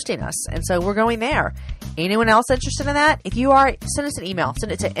she's hosting us. And so we're going there. Anyone else interested in that? If you are, send us an email.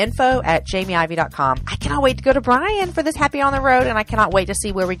 Send it to info@jamieivey.com. I cannot wait to go to Bryan for this Happy on the Road, and I cannot wait to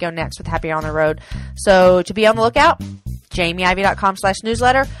see where we go next with Happy on the Road. So to be on the lookout,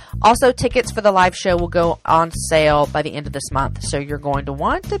 jamieivey.com/newsletter. Also, tickets for the live show will go on sale by the end of this month. So you're going to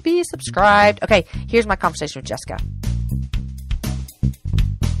want to be subscribed. Okay, here's my conversation with Jessica.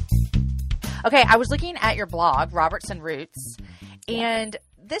 Okay, I was looking at your blog, Robertson Roots, and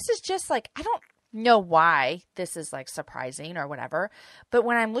this is just like, I don't know why this is like surprising or whatever, but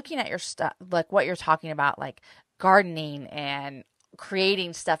when I'm looking at your stuff, like what you're talking about, like gardening and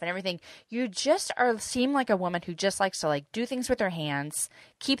creating stuff and everything, you just seem like a woman who just likes to like do things with her hands,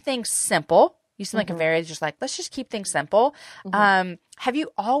 keep things simple. You seem like a very just like, let's just keep things simple. Have you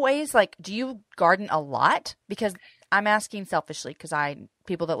always do you garden a lot? Because I'm asking selfishly because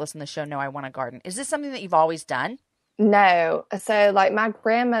people that listen to the show know I want to garden. Is this something that you've always done? No. So like my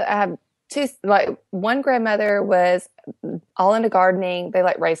grandmother, I have one grandmother was all into gardening. They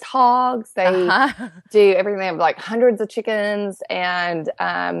raised hogs. They do everything. They have hundreds of chickens, and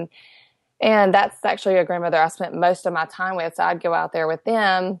that's actually a grandmother I spent most of my time with. So I'd go out there with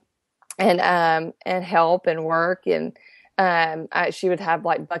them and help and work. And she would have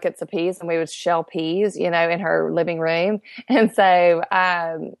buckets of peas, and we would shell peas, in her living room. And so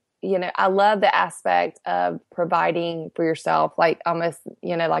I love the aspect of providing for yourself, almost,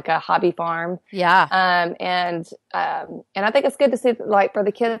 like a hobby farm. Yeah. And I think it's good to see, for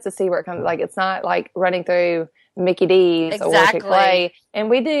the kids to see where it comes. It's not running through Mickey D's or Chick-fil-A. And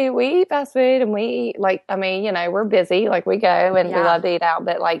we eat fast food, and we eat, we're busy. We go and we love to eat out,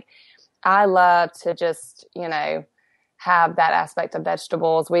 but I love to just, have that aspect of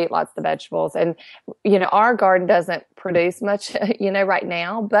vegetables. We eat lots of vegetables, and, our garden doesn't produce much, right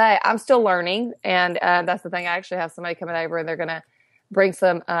now, but I'm still learning. And, that's the thing. I actually have somebody coming over, and they're going to bring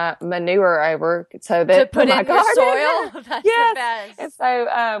some, manure over so that to put in garden. your soil. That's the best. And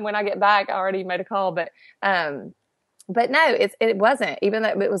so, when I get back, I already made a call, but no, it wasn't, even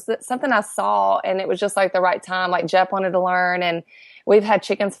though it was something I saw, and it was just the right time. Jeff wanted to learn, and we've had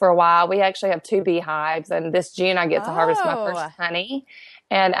chickens for a while. We actually have 2 beehives, and this June I get to harvest my first honey.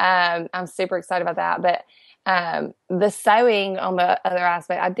 And I'm super excited about that. But the sewing on the other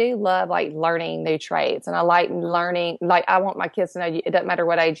aspect, I do love learning new trades, and I like learning. I want my kids to know it doesn't matter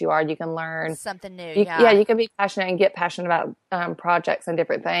what age you are, you can learn something new. You can be passionate and get passionate about projects and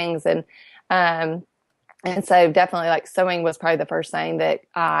different things. And so definitely sewing was probably the first thing that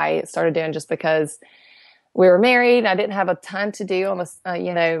I started doing, just because we were married. I didn't have a ton to do on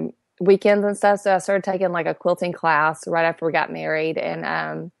the, weekends and stuff. So I started taking like a quilting class right after we got married.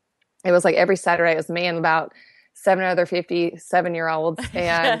 And, it was like every Saturday it was me and about 7 other 57-year-olds. And,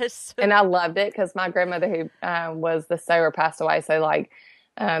 Yes. and I loved it because my grandmother who, was the sewer passed away. So like,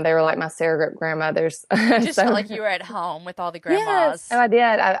 they were like my surrogate grandmothers. Just So- felt like you were at home with all the grandmas. Yes, and I did.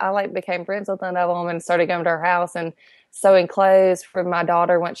 I like became friends with one of them and started going to her house and sewing clothes for my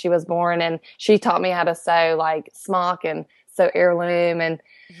daughter once she was born. And she taught me how to sew like smock and sew heirloom. And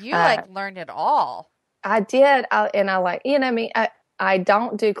You like learned it all. I did. I like, I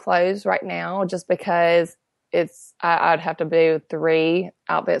don't do clothes right now just because I'd have to do 3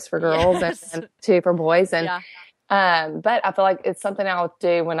 outfits for girls Yes. and 2 for boys. And, Yeah. but I feel like it's something I'll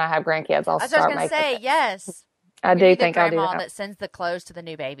do when I have grandkids. I'll That's what I start was going to making say. it. Yes. I You'd do be the think I'll do grandma that. that sends the clothes to the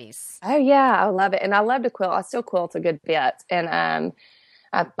new babies. Oh yeah, I love it, and I love to quilt. I still quilt a good bit, and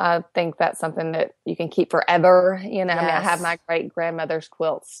I think that's something that you can keep forever. I mean, I Yes. have my great grandmother's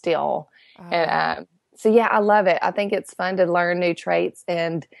quilt still, Oh. and so yeah, I love it. I think it's fun to learn new traits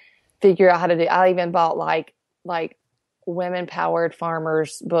and figure out how to do. I even bought like women powered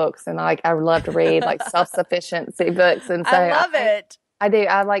farmers books, and I love to read like self sufficiency books, and so I love it. I do.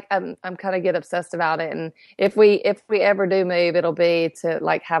 I'm kind of get obsessed about it. And if we ever do move, it'll be to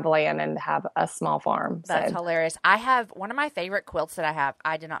like have land and have a small farm. That's So hilarious. I have one of my favorite quilts that I have.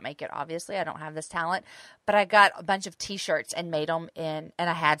 I did not make it, obviously. I don't have this talent, but I got a bunch of T-shirts and made them and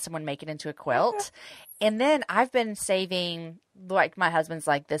I had someone make it into a quilt. And then I've been saving, like my husband's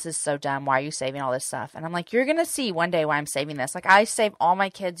like, this is so dumb. Why are you saving all this stuff? And I'm like, you're going to see one day why I'm saving this. Like I save all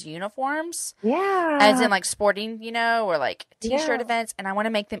my kids' uniforms. yeah, As in like sporting, or like T-shirt Yeah. events. And I want to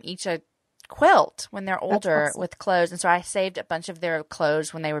make them each a quilt when they're older awesome. with clothes. And so I saved a bunch of their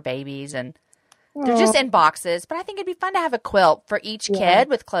clothes when they were babies and they're just in boxes. But I think it'd be fun to have a quilt for each kid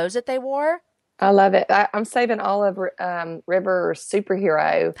with clothes that they wore. I love it. I'm saving all of River's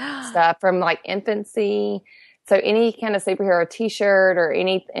superhero stuff from like infancy. So any kind of superhero T-shirt or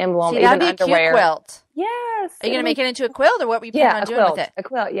any emblem, See, even that'd be a underwear. cute quilt. Yes. Are you going to make it into a quilt or what were you planning on a doing quilt, with it? a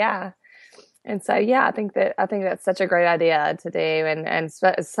quilt, yeah. And so, yeah, I think that's such a great idea to do, and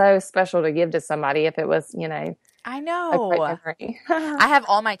so special to give to somebody if it was, I a know. great memory. I have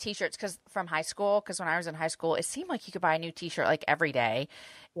all my T-shirts from high school. Because when I was in high school, it seemed like you could buy a new T-shirt like every day.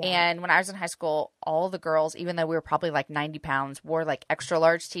 Yeah. And when I was in high school, all the girls, even though we were probably like 90 pounds, wore like extra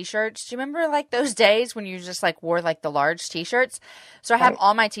large T-shirts. Do you remember like those days when you just like wore like the large T-shirts? So I have Right.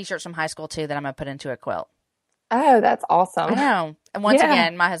 all my T-shirts from high school too that I'm gonna put into a quilt. Oh, that's awesome. I know. And once Yeah.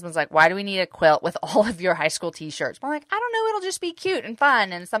 again, my husband's like, "Why do we need a quilt with all of your high school T-shirts?" But I'm like, I don't know. It'll just be cute and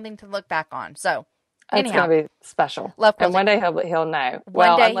fun and something to look back on. So It's anyhow, going to be special. Love and quilting. one day he'll know.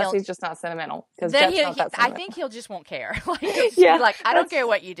 One day unless he'll- he's just not sentimental. Because then I think he'll just won't care. Like, he'll just be Yeah, like, I don't that's- care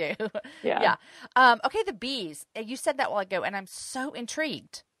what you do. Yeah. Yeah. Okay, the bees. You said that a while ago, and I'm so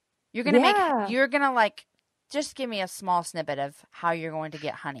intrigued. You're gonna Yeah. You're gonna like. Just give me a small snippet of how you're going to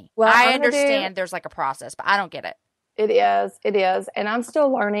get honey. Well, I I'm gonna understand there's like a process, but I don't get it. It is. And I'm still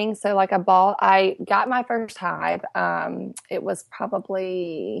learning. So like I got my first hive. It was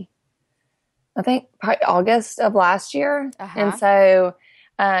probably August of last year. Uh-huh. And so,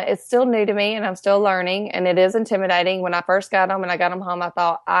 it's still new to me and I'm still learning and it is intimidating. When I first got them and I got them home, I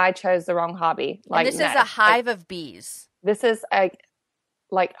thought I chose the wrong hobby. And this is a hive of bees. This is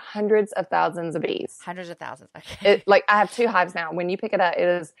like hundreds of thousands of bees. Hundreds of thousands. Okay. It, like I have 2 hives now. When you pick it up, it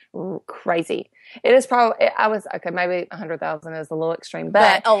is crazy. It is probably, maybe 100,000 is a little extreme,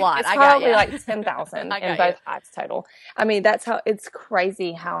 but a lot. it's I got probably ya. like 10,000 I in got both you. hives total. I mean, it's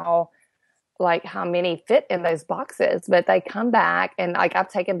crazy how many fit in those boxes, but they come back and like I've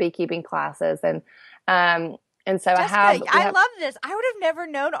taken beekeeping classes and so Jessica, I love this. I would have never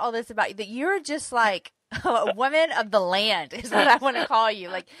known all this about you. That you're just like a woman of the land is what I want to call you.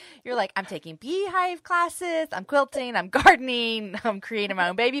 Like you're like, I'm taking beehive classes, I'm quilting, I'm gardening, I'm creating my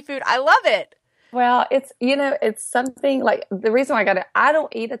own baby food. I love it. Well, it's something like the reason why I got it. I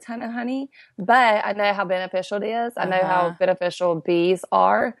don't eat a ton of honey, but I know how beneficial it is. I know how beneficial bees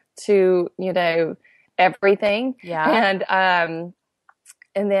are to, everything. Yeah.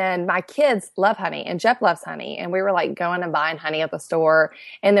 And then my kids love honey and Jeff loves honey. And we were like going and buying honey at the store.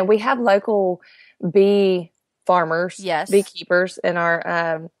 And then we have local bee farmers, beekeepers in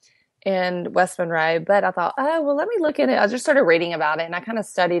our, in West Monroe. But I thought, oh, well, let me look at it. I just started reading about it and I kind of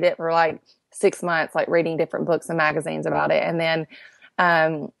studied it for like 6 months, like reading different books and magazines about it. And then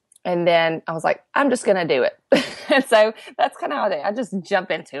I was like, I'm just going to do it. And so that's kind of how I just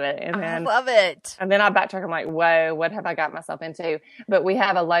jump into it. And then, I love it. And then I backtrack. I'm like, whoa, what have I got myself into? But we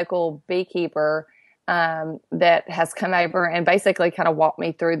have a local beekeeper, that has come over and basically kind of walked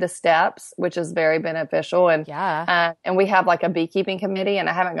me through the steps, which is very beneficial. And and we have like a beekeeping committee, and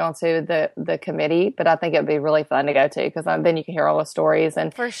I haven't gone to the committee, but I think it'd be really fun to go to, because then you can hear all the stories,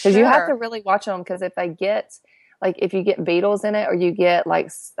 and because you have to really watch them, because if they get like, if you get beetles in it, or you get like,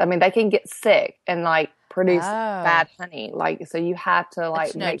 I mean, they can get sick and like produce bad honey. Like, so you have to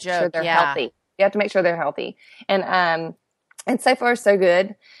like make sure they're healthy. You have to make sure they're healthy. And so far so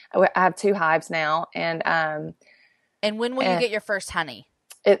good. I have 2 hives now. And when will you get your first honey?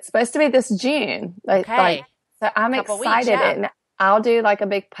 It's supposed to be this June. Okay. So I'm excited. Weeks, and I'll do like a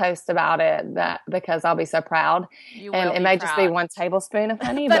big post about it, because I'll be so proud. And it may just be 1 tablespoon of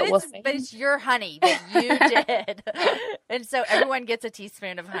honey, but we'll see. But it's your honey that you did. And so everyone gets a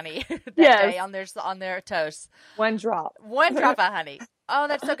teaspoon of honey that day on their toast. 1 drop. 1 drop of honey. Oh,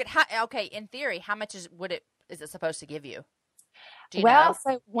 that's so good. Okay, in theory, how much is it supposed to give you? Do you know?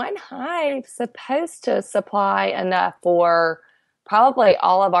 So 1 hive supposed to supply enough for probably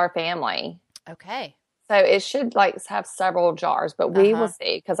all of our family. Okay. So it should like have several jars, but we will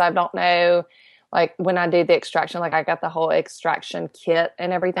see, because I don't know, like when I do the extraction, like I got the whole extraction kit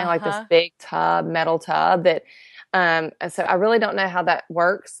and everything, like this big metal tub that, so I really don't know how that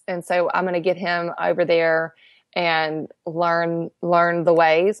works. And so I'm going to get him over there and learn the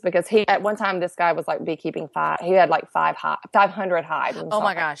ways, because at one time, this guy was like beekeeping he had like 500 hives. Oh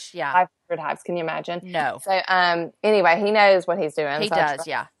my gosh. Yeah. 500 hives. Can you imagine? No. So, anyway, he knows what he's doing. He does.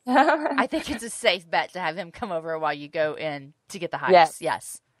 Yeah. I think it's a safe bet to have him come over while you go in to get the hives.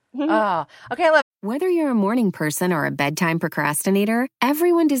 Yes. Oh, okay. I love. Whether you're a morning person or a bedtime procrastinator,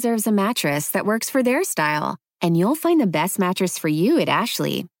 everyone deserves a mattress that works for their style. And you'll find the best mattress for you at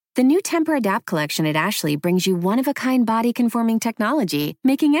Ashley. The new Temper-Adapt collection at Ashley brings you one-of-a-kind body-conforming technology,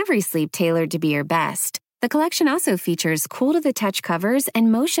 making every sleep tailored to be your best. The collection also features cool-to-the-touch covers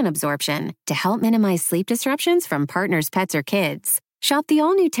and motion absorption to help minimize sleep disruptions from partners, pets, or kids. Shop the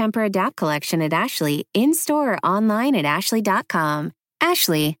all-new Temper-Adapt collection at Ashley, in-store or online at ashley.com.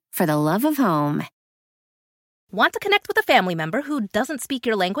 Ashley, for the love of home. Want to connect with a family member who doesn't speak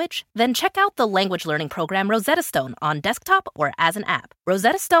your language? Then check out the language learning program Rosetta Stone on desktop or as an app.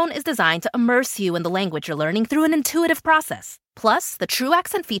 Rosetta Stone is designed to immerse you in the language you're learning through an intuitive process. Plus, the True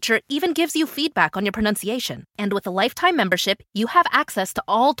Accent feature even gives you feedback on your pronunciation. And with a lifetime membership, you have access to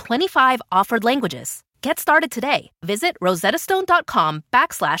all 25 offered languages. Get started today. Visit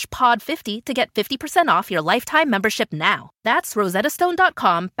rosettastone.com/pod50 to get 50% off your lifetime membership now. That's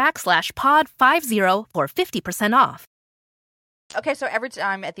rosettastone.com/pod50 for 50% off. Okay, so every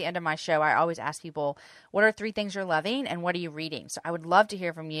time at the end of my show, I always ask people, what are 3 things you're loving and what are you reading? So I would love to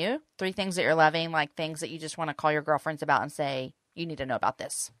hear from you. 3 things that you're loving, like things that you just want to call your girlfriends about and say, you need to know about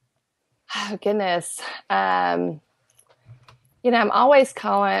this. Oh, goodness. I'm always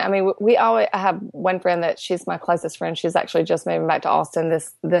calling. I mean, I have one friend that she's my closest friend. She's actually just moving back to Austin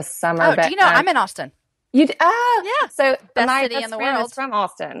this summer. Oh, do you know I'm in Austin? Yeah. So best my city best in the friend world. is from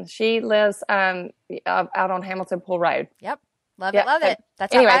Austin. She lives out on Hamilton Pool Road. Yep. Love it.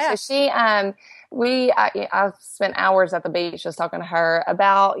 That's anyway. how So she, I spent hours at the beach just talking to her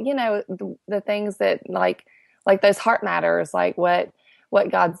about the things that like those heart matters, like what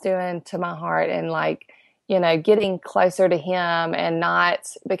God's doing to my heart, and like. Getting closer to him, and not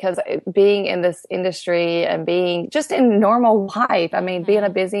because being in this industry and being just in normal life. I mean, being a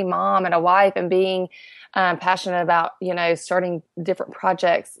busy mom and a wife, and being passionate about, starting different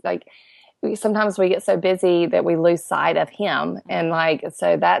projects. Like sometimes we get so busy that we lose sight of him. And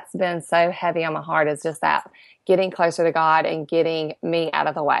so that's been so heavy on my heart, is just that getting closer to God and getting me out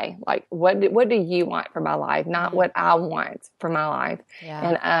of the way. Like, what do you want for my life? Not what I want for my life.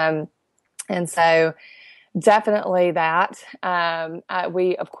 Yeah. And so, definitely that.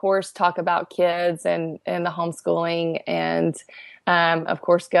 We, of course, talk about kids and the homeschooling, and of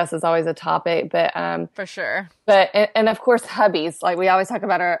course, Gus is always a topic, but for sure. But and of course, hubbies. Like we always talk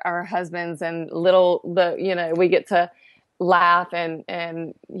about our husbands, and we get to laugh and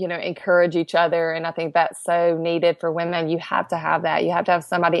encourage each other, and I think that's so needed for women. You have to have that. You have to have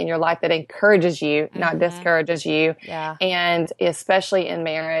somebody in your life that encourages you, not discourages you. Yeah. And especially in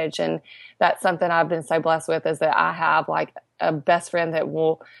marriage, and that's something I've been so blessed with, is that I have like a best friend that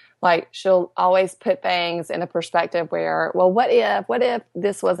will, like, she'll always put things in a perspective where, well, what if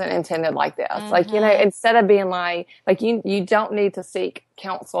this wasn't intended like this? Like, instead of being like you don't need to seek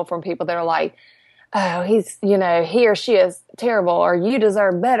counsel from people that are like, oh, he's, he or she is terrible, or you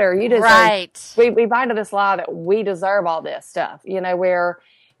deserve better. You deserve, right. We buy into this lie that we deserve all this stuff, where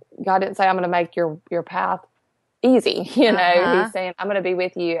God didn't say, I'm going to make your path easy. He's saying, I'm going to be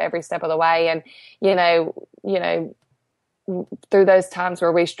with you every step of the way. And, through those times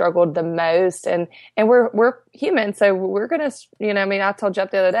where we struggled the most, and we're human. So we're going to, I mean, I told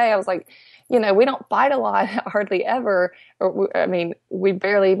Jeff the other day, I was like, we don't fight a lot, hardly ever. We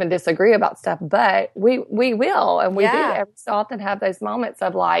barely even disagree about stuff, but we will. And we do every so often have those moments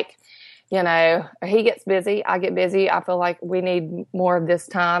of like, he gets busy, I get busy. I feel like we need more of this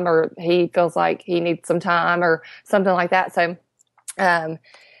time, or he feels like he needs some time or something like that. So,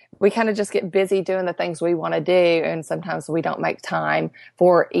 we kind of just get busy doing the things we want to do. And sometimes we don't make time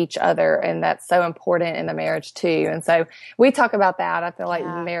for each other. And that's so important in the marriage too. And so we talk about that. I feel like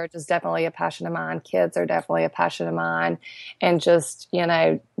marriage is definitely a passion of mine. Kids are definitely a passion of mine. And just,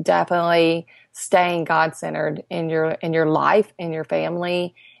 definitely staying God-centered in your life, in your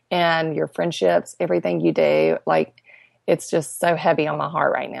family, and your friendships, everything you do. Like, it's just so heavy on my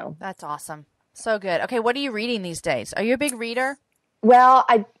heart right now. That's awesome. So good. Okay. What are you reading these days? Are you a big reader? Well,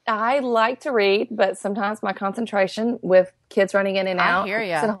 I like to read, but sometimes my concentration with kids running in and out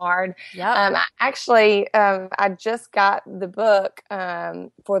is hard. Yep. I just got the book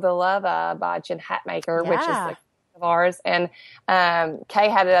For the Love Of by Jen Hatmaker, which is the of ours, and Kay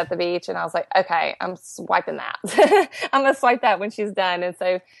had it at the beach, and I was like, okay, I'm swiping that. I'm gonna swipe that when she's done. And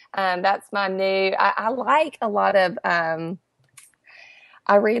so that's my new. I like a lot of.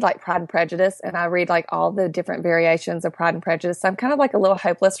 I read like Pride and Prejudice, and I read like all the different variations of Pride and Prejudice. So I'm kind of like a little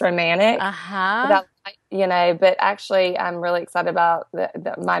hopeless romantic. But actually I'm really excited about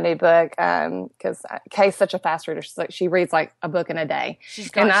my new book because Kay's such a fast reader. She reads like a book in a day. She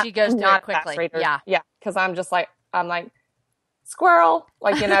goes through it quickly. Yeah. Because I'm like squirrel,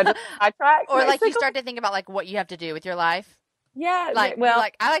 just sidetrack. Or like you start to think about like what you have to do with your life. Yeah.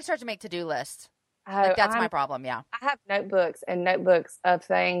 I start to make to-do lists. That's my problem. Yeah. I have notebooks of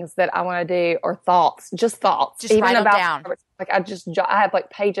things that I want to do, or just thoughts. Just write them down. Like I have like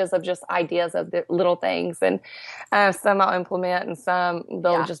pages of just ideas of the little things, and some I'll implement, and some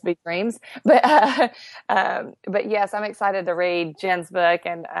they'll just be dreams. But yes, I'm excited to read Jen's book,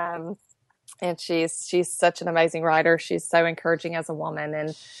 and she's such an amazing writer. She's so encouraging as a woman,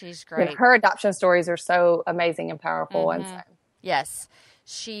 and she's great. Her adoption stories are so amazing and powerful. Mm-hmm. And so, yes.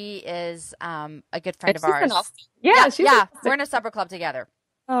 She is a good friend of ours. Awesome. Yeah. We're in a supper club together.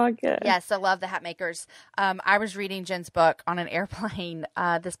 Oh, good. Yes, I love the Hatmakers. I was reading Jen's book on an airplane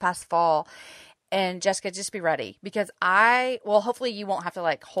this past fall. And Jessica, just be ready, because hopefully you won't have to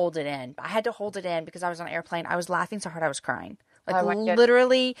like hold it in. I had to hold it in because I was on an airplane. I was laughing so hard I was crying. Like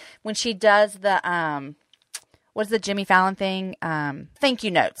literally when she does the what's the Jimmy Fallon thing? Thank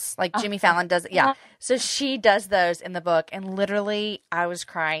you notes. Like Jimmy Fallon does it. Yeah. So she does those in the book, and literally I was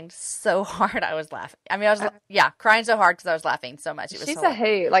crying so hard I was laughing. I mean, I was crying so hard because I was laughing so much. It was She's a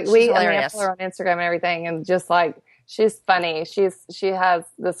hoot. Like we follow her on Instagram and everything, and just like she's funny. She has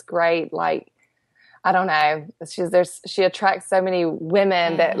this great like, I don't know. She attracts so many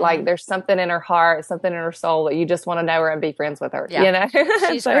women that like there's something in her heart, something in her soul that you just want to know her and be friends with her. Yeah.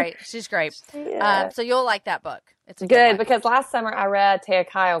 She's great. She's great. Yeah. So you'll like that book. It's good because last summer I read Taya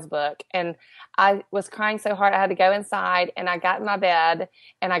Kyle's book, and I was crying so hard I had to go inside, and I got in my bed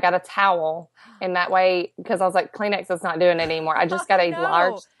and I got a towel, and that way, because I was like, Kleenex is not doing it anymore. I just got a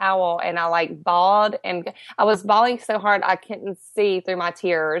large towel, and I like bawled, and I was bawling so hard I couldn't see through my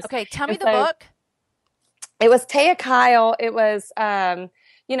tears. Okay, tell me the book. It was Taya Kyle. It was,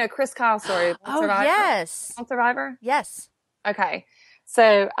 Chris Kyle's story. Survivor. Yes. On Survivor? Yes. Okay.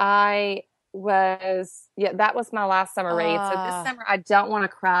 So that was my last summer read. So this summer I don't want to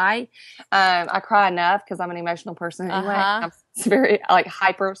cry. I cry enough because I'm an emotional person anyway. I'm very like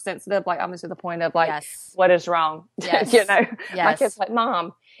hypersensitive. Like almost to the point of like, what is wrong? Yes. My kid's like,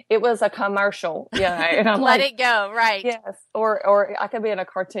 Mom, it was a commercial, and I'm let it go. Right. Yes. Or I could be in a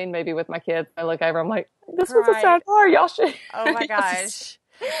cartoon maybe with my kids. I look over, I'm like, this was a sad part. Y'all should. Oh my gosh.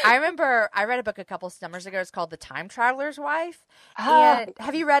 I remember I read a book a couple summers ago. It's called The Time Traveler's Wife. And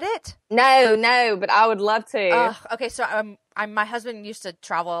have you read it? No, but I would love to. Okay, so my husband used to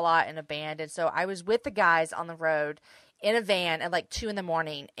travel a lot in a band, and so I was with the guys on the road in a van at like 2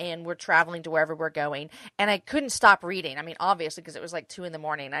 a.m, and we're traveling to wherever we're going, and I couldn't stop reading. I mean, obviously, because it was like 2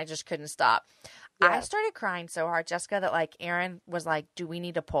 a.m, I just couldn't stop. I started crying so hard, Jessica, that like Aaron was like, do we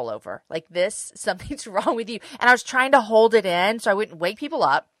need to pull over? Like something's wrong with you. And I was trying to hold it in so I wouldn't wake people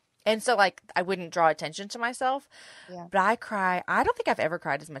up. And so like I wouldn't draw attention to myself. Yeah. But I cry. I don't think I've ever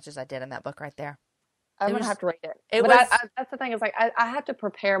cried as much as I did in that book right there. I'm going to have to read it. That's the thing is like, I have to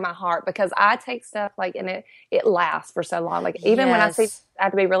prepare my heart because I take stuff like, and it lasts for so long. Like even when I see, I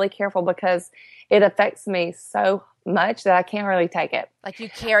have to be really careful because it affects me so much that I can't really take it. Like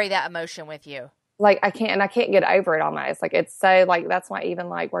you carry that emotion with you. like I can't get over it almost. Like it's so like, that's why even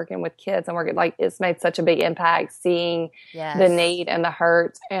like working with kids and working, like it's made such a big impact seeing the need and the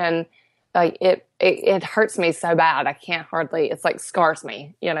hurt, and like it hurts me so bad. I can't hardly, it's like scars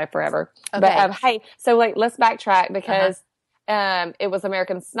me, forever. Okay. But hey, so like let's backtrack because it was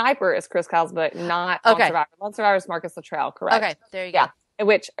American Sniper is Chris Kyle's book, not On Survivor. On Survivor is Marcus Luttrell, correct? Okay, there you go.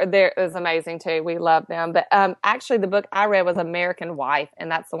 Which there is amazing too. We love them. But actually the book I read was American Wife,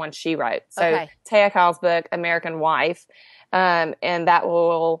 and that's the one she wrote. So Taya Kyle's book, American Wife, and that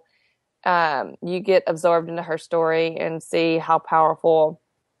will you get absorbed into her story and see how powerful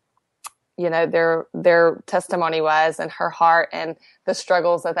their testimony was, and her heart and the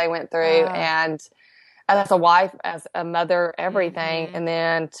struggles that they went through, and as a wife, as a mother, everything, and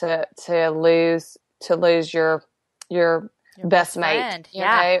then to lose your best mate, you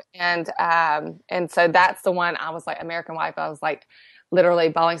know, and so that's the one I was like, American Wife. I was like literally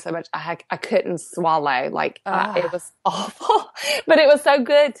bawling so much I couldn't swallow. Like it was awful, but it was so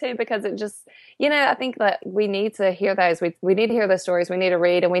good too, because it just, I think that we need to hear those. We need to hear those stories. We need to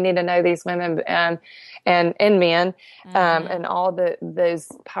read, and we need to know these women and men, and all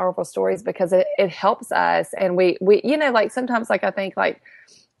those powerful stories, because it helps us. And we like sometimes, like I think like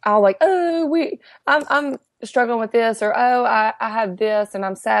I'll like, I'm struggling with this, or I have this and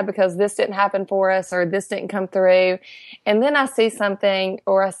I'm sad because this didn't happen for us, or this didn't come through. And then I see something,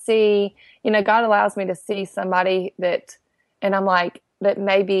 or I see, God allows me to see somebody that, and I'm like, that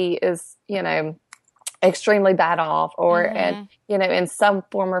maybe is, extremely bad off, or, and, in some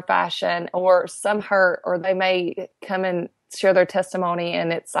form or fashion, or some hurt, or they may come and share their testimony.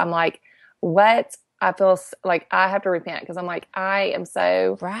 And I'm like, what? I feel like I have to repent, because I'm like, I am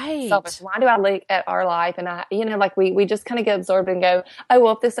so selfish. Why do I look at our life and I, like we just kind of get absorbed and go, oh,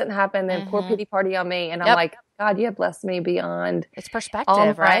 well, if this didn't happen, then poor pity party on me. And I'm like, God, you have blessed me beyond. It's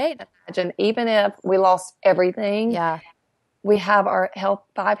perspective, right? Imagine, even if we lost everything. Yeah. We have our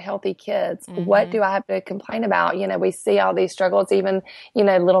 5 healthy kids. What do I have to complain about? We see all these struggles, even,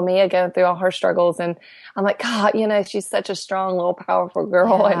 little Mia going through all her struggles. And I'm like, God, she's such a strong, little, powerful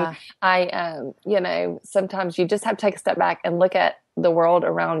girl. And I, sometimes you just have to take a step back and look at the world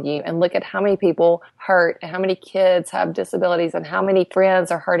around you, and look at how many people hurt, and how many kids have disabilities, and how many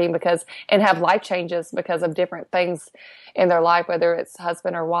friends are hurting and have life changes because of different things in their life, whether it's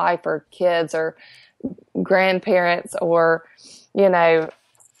husband or wife, or kids, or grandparents, or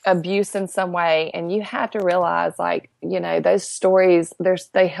abuse in some way. And you have to realize, like, those stories,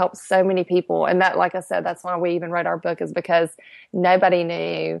 they help so many people. And that, like I said, that's why we even wrote our book, is because nobody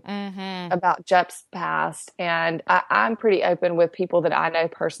knew about Jep's past. And I'm pretty open with people that I know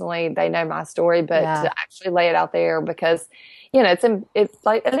personally. They know my story, but to actually lay it out there, because it's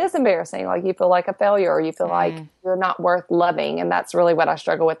like, it is embarrassing. Like, you feel like a failure, or you feel like you're not worth loving. And that's really what I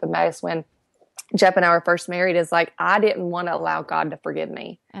struggle with the most when Jep and I were first married, is like, I didn't want to allow God to forgive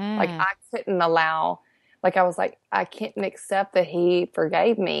me. Like, I couldn't allow, like, I was like, I can't accept that he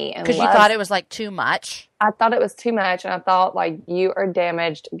forgave me. Because you thought it was like too much. I thought it was too much. And I thought, like, you are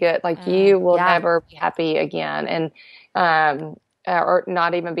damaged good. Like, you will never be happy again. And, or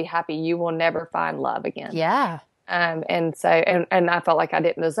not even be happy. You will never find love again. Yeah. And so, and I felt like I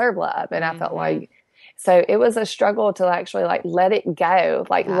didn't deserve love. And I felt like, so it was a struggle to actually like let it go,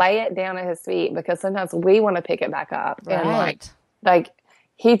 like lay it down at his feet, because sometimes we want to pick it back up. Right. And like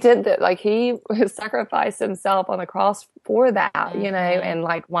he did that, like he sacrificed himself on the cross for that, and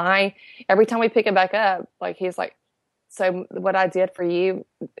like, why every time we pick it back up, like he's like, so what I did for you,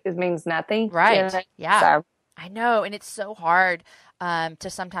 it means nothing. Right. Yeah. So. I know. And it's so hard to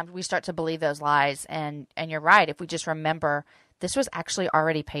sometimes we start to believe those lies. And you're right. If we just remember, this was actually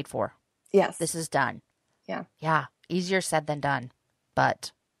already paid for. Yes. This is done. Yeah. Yeah. Easier said than done.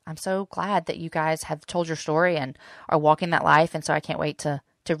 But I'm so glad that you guys have told your story and are walking that life. And so I can't wait to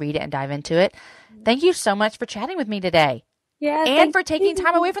read it and dive into it. Thank you so much for chatting with me today. Yeah. And for taking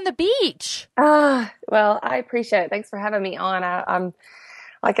time away from the beach. Well, I appreciate it. Thanks for having me on. I'm,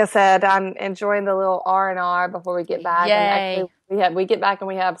 like I said, I'm enjoying the little R&R before we get back. Yay. And actually we get back and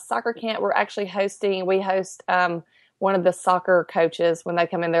we have soccer camp. We're actually we host, one of the soccer coaches when they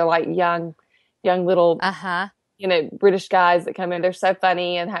come in. They're like young little, British guys that come in. They're so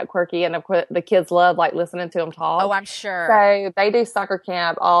funny and how quirky, and of course the kids love like listening to them talk. Oh, I'm sure. So they do soccer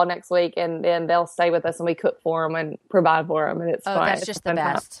camp all next week, and then they'll stay with us, and we cook for them and provide for them, and it's fun. That's just the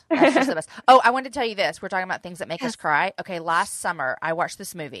best. That's just the best. Oh, I wanted to tell you this. We're talking about things that make us cry. Okay, last summer I watched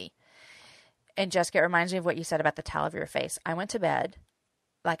this movie, and Jessica, it reminds me of what you said about the towel of your face. I went to bed.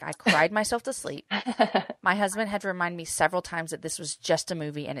 Like, I cried myself to sleep. My husband had to remind me several times that this was just a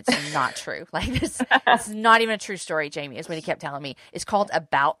movie and it's not true. Like, it's not even a true story, Jamie, is what he kept telling me. It's called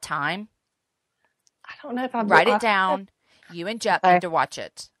About Time. don't know if I'm Write it down. You and Jeff need to watch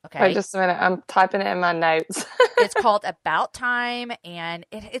it. Okay. Wait just a minute. I'm typing it in my notes. It's called About Time, and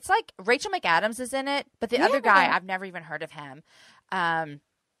it's like Rachel McAdams is in it, but the other guy, I've never even heard of him.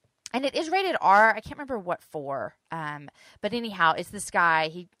 And it is rated R. I can't remember what for. But anyhow, it's this guy.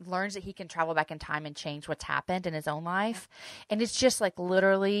 He learns that he can travel back in time and change what's happened in his own life. And it's just like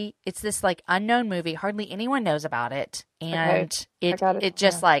literally, it's this like unknown movie. Hardly anyone knows about it. And it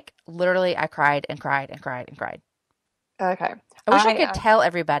just like literally I cried and cried and cried and cried. Okay. I wish I could tell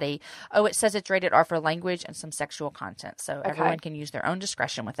everybody, it says it's rated R for language and some sexual content. So everyone can use their own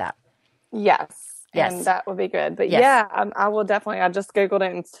discretion with that. Yes. And that would be good. But I will definitely. I just Googled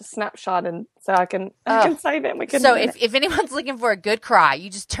it and snapshot, and so I can save it. And we can. So if anyone's looking for a good cry, you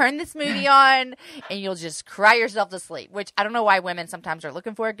just turn this movie on and you'll just cry yourself to sleep. Which I don't know why women sometimes are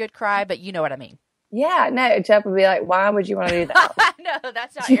looking for a good cry, but you know what I mean. Yeah, no, Jeff would be like, "Why would you want to do that?" No,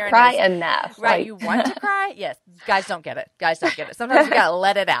 that's not. You cry enough, right? Like... You want to cry? Yes. Guys don't get it. Sometimes we gotta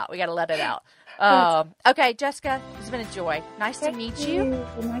let it out. Okay, Jessica, it's been a joy. Nice to meet you.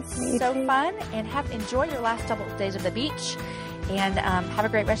 Nice to meet you. So fun, and enjoy your last couple of days of the beach, and have a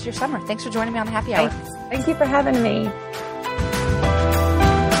great rest of your summer. Thanks for joining me on the Happy Hour. Thank you for having me.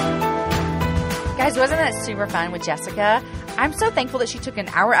 Guys, wasn't that super fun with Jessica? I'm so thankful that she took an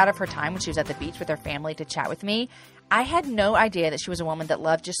hour out of her time when she was at the beach with her family to chat with me. I had no idea that she was a woman that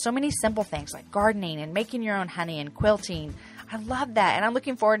loved just so many simple things like gardening and making your own honey and quilting. I love that, and I'm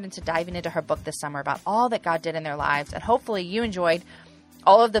looking forward to diving into her book this summer about all that God did in their lives, and hopefully you enjoyed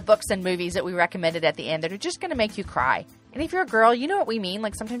all of the books and movies that we recommended at the end that are just going to make you cry. And if you're a girl, you know what we mean.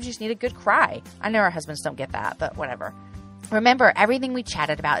 Like sometimes you just need a good cry. I know our husbands don't get that, but whatever. Remember, everything we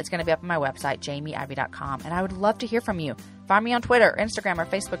chatted about is going to be up on my website, jamieivey.com, and I would love to hear from you. Find me on Twitter, Instagram, or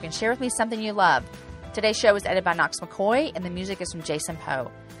Facebook, and share with me something you love. Today's show was edited by Knox McCoy, and the music is from Jason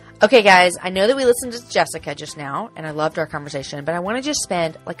Poe. Okay, guys, I know that we listened to Jessica just now, and I loved our conversation, but I want to just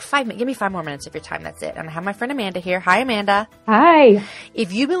spend like 5 minutes. Give me 5 more minutes of your time. That's it. And I have my friend Amanda here. Hi, Amanda. Hi.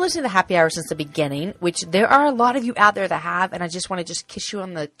 If you've been listening to the Happy Hour since the beginning, which there are a lot of you out there that have, and I just want to just kiss you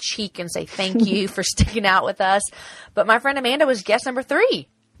on the cheek and say thank you for sticking out with us. But my friend Amanda was guest number 3.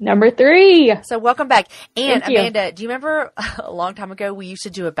 Number 3. So welcome back. And Amanda, do you remember a long time ago we used to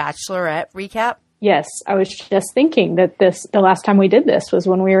do a Bachelorette recap? Yes, I was just thinking that the last time we did this was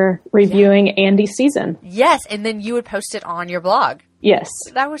when we were reviewing Andy's season. Yes, and then you would post it on your blog. Yes.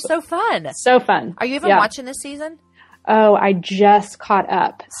 That was so fun. So fun. Are you even watching this season? Oh, I just caught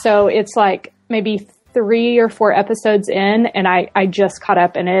up. So it's like maybe 3 or 4 episodes in, and I just caught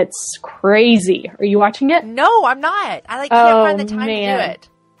up, and it's crazy. Are you watching it? No, I'm not. I can't find the time to do it.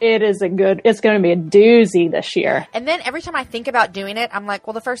 It's going to be a doozy this year. And then every time I think about doing it, I'm like,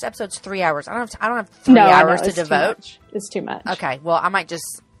 well, the first episode's 3 hours. I don't have 3 hours to devote. It's too much. Okay. Well, I might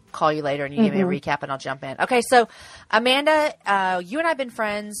just call you later and you give me a recap and I'll jump in. Okay. So Amanda, you and I have been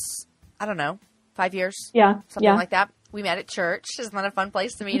friends, I don't know, 5 years. Yeah. Something like that. We met at church. Isn't that a fun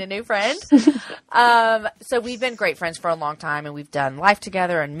place to meet a new friend? So we've been great friends for a long time, and we've done life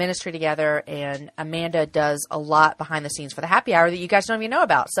together and ministry together. And Amanda does a lot behind the scenes for the Happy Hour that you guys don't even know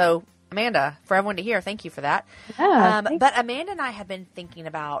about. So Amanda, for everyone to hear, thank you for that. Yeah, but Amanda and I have been thinking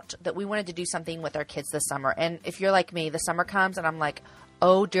about that we wanted to do something with our kids this summer. And if you're like me, the summer comes and I'm like,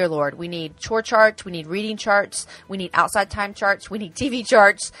 oh, dear Lord, we need chore charts, we need reading charts, we need outside time charts, we need TV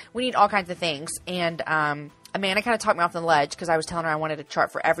charts, we need all kinds of things. And Amanda kind of talked me off the ledge because I was telling her I wanted a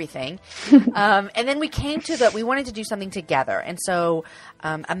chart for everything. And then we came to we wanted to do something together. And so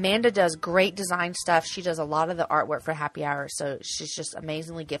Amanda does great design stuff. She does a lot of the artwork for Happy Hour. So she's just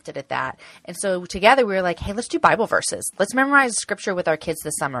amazingly gifted at that. And so together we were like, hey, let's do Bible verses. Let's memorize scripture with our kids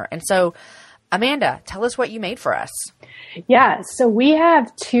this summer. And so Amanda, tell us what you made for us. Yeah, so we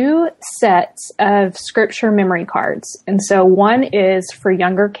have 2 sets of scripture memory cards. And so one is for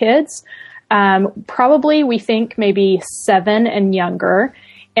younger kids. Probably we think maybe 7 and younger.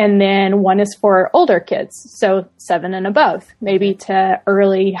 And then one is for older kids. So 7 and above, maybe to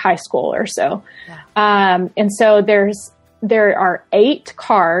early high school or so. Yeah. And so there are 8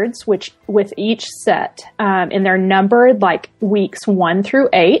 cards, which with each set, and they're numbered like weeks 1 through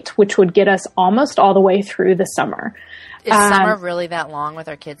 8, which would get us almost all the way through the summer. Is summer really that long with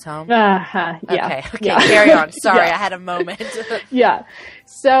our kids home? Yeah. Okay, carry on. Sorry, I had a moment. Yeah.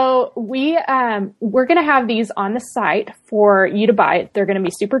 So we're going to have these on the site for you to buy. They're going to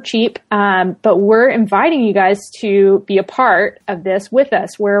be super cheap. But we're inviting you guys to be a part of this with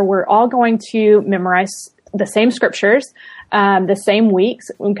us, where we're all going to memorize the same scriptures, the same weeks,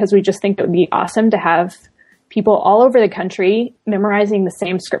 because we just think it would be awesome to have people all over the country memorizing the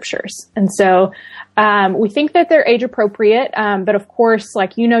same scriptures. And so we think that they're age appropriate, but of course,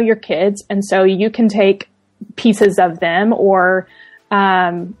 like, you know, your kids, and so you can take pieces of them or,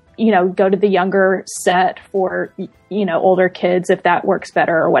 you know, go to the younger set for, you know, older kids if that works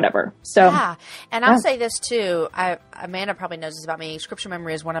better or whatever. So, yeah. And I'll say this too. Amanda probably knows this about me. Scripture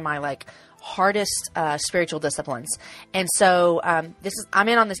memory is one of my like hardest spiritual disciplines. And so I'm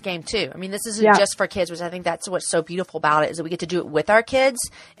in on this game too. I mean, this isn't just for kids, which I think that's what's so beautiful about it, is that we get to do it with our kids.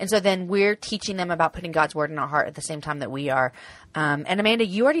 And so then we're teaching them about putting God's word in our heart at the same time that we are. And Amanda,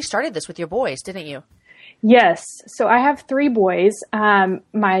 you already started this with your boys, didn't you? Yes. So I have 3 boys.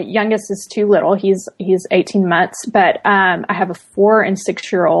 My youngest is too little. He's 18 months, but I have a 4 and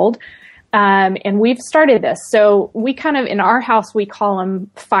 6-year-old. And we've started this. So we kind of, in our house, we call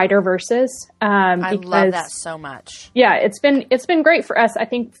them fighter verses. I love that so much. Yeah, it's been great for us. I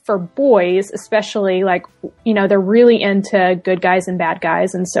think for boys, especially, like, you know, they're really into good guys and bad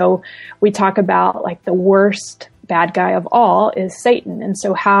guys. And so we talk about like the worst bad guy of all is Satan. And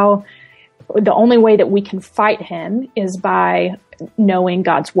so the only way that we can fight him is by knowing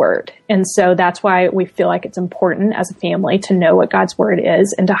God's word. And so that's why we feel like it's important as a family to know what God's word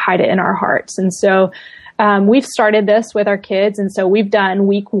is and to hide it in our hearts. And so we've started this with our kids. And so we've done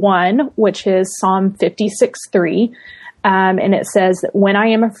week 1, which is Psalm 56:3. And it says that when I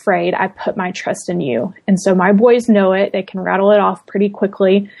am afraid, I put my trust in you. And so my boys know it. They can rattle it off pretty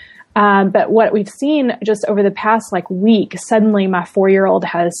quickly. But what we've seen just over the past like week, suddenly my 4-year-old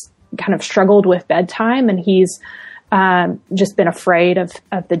has kind of struggled with bedtime, and he's just been afraid of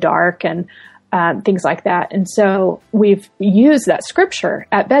the dark and things like that. And so we've used that scripture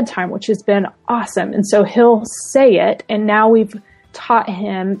at bedtime, which has been awesome. And so he'll say it, and now we've taught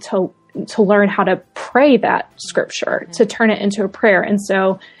him to learn how to pray that scripture, to turn it into a prayer. And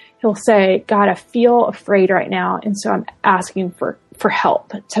so he'll say, God, I feel afraid right now, and so I'm asking for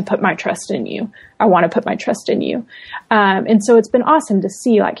help to put my trust in you. I want to put my trust in you. And so it's been awesome to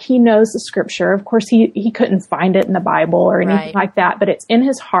see, like, he knows the scripture. Of course, he couldn't find it in the Bible or anything like that, but it's in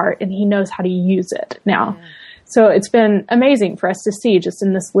his heart and he knows how to use it now. So it's been amazing for us to see just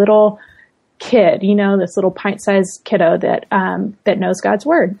in this little kid, you know, this little pint-sized kiddo that knows God's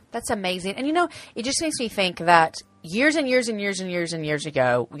word. That's amazing. And, you know, it just makes me think that years and years and years and years and years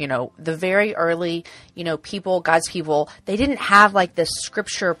ago, you know, the very early, you know, God's people, they didn't have like the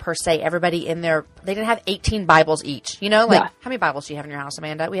scripture per se, everybody in there. They didn't have 18 Bibles each, you know, like how many Bibles do you have in your house,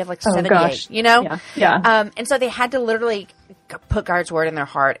 Amanda? We have like 78, you know? Yeah. And so they had to literally put God's word in their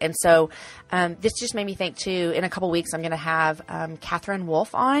heart. And so this just made me think too, in a couple weeks, I'm going to have Catherine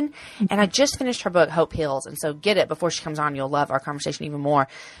Wolfe on, and I just finished her book, Hope Heals. And so get it before she comes on. You'll love our conversation even more.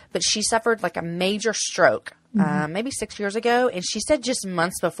 But she suffered like a major stroke maybe 6 years ago. And she said just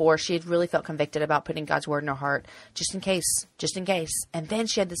months before she had really felt convicted about putting God's word in her heart, just in case. And then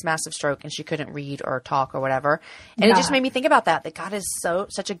she had this massive stroke and she couldn't read or talk or whatever. And it just made me think about that God is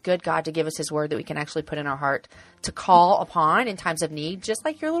such a good God to give us his word that we can actually put in our heart to call upon in times of need, just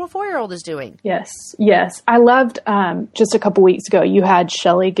like your little 4-year-old is doing. Yes. I loved, just a couple weeks ago, you had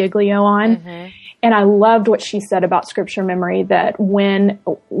Shelley Giglio on. And I loved what she said about scripture memory, that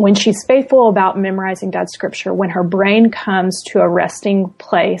when she's faithful about memorizing God's scripture, when her brain comes to a resting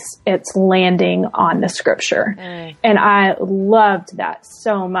place, it's landing on the scripture. And I loved that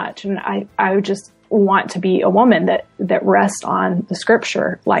so much. And I just want to be a woman that rests on the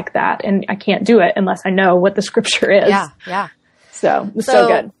scripture like that. And I can't do it unless I know what the scripture is. Yeah. So it's so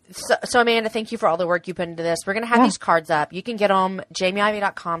good. So Amanda, thank you for all the work you put into this. We're going to have these cards up. You can get them,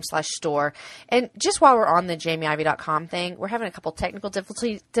 jamieivy.com/store. And just while we're on the jamieivy.com thing, we're having a couple technical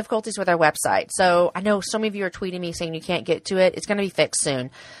difficulties with our website. So I know some of you are tweeting me saying you can't get to it. It's going to be fixed soon.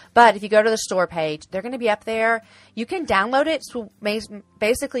 But if you go to the store page, they're going to be up there. You can download it. So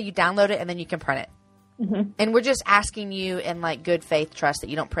basically you download it and then you can print it. And we're just asking you in like good faith trust that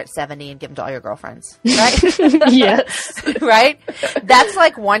you don't print 70 and give them to all your girlfriends, right? Yes. Right? That's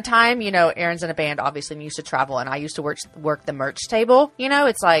like one time, you know, Aaron's in a band, obviously, and used to travel, and I used to work the merch table. You know,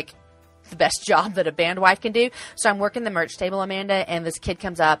 it's like the best job that a band wife can do. So I'm working the merch table, Amanda, and this kid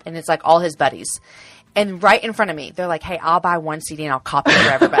comes up, and it's like all his buddies. And right in front of me, they're like, hey, I'll buy one CD and I'll copy it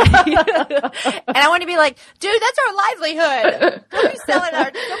for everybody. And I want to be like, dude, that's our livelihood. Don't be selling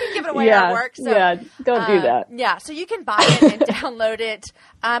don't be giving away our work. So, don't do that. Yeah, so you can buy it and download it.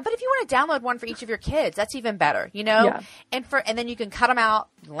 But if you want to download one for each of your kids, that's even better, you know? Yeah. And then you can cut them out,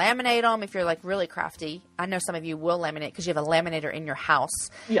 laminate them if you're like really crafty. I know some of you will laminate because you have a laminator in your house.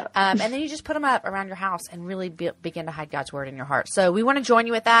 Yeah. And then you just put them up around your house and really begin to hide God's word in your heart. So we want to join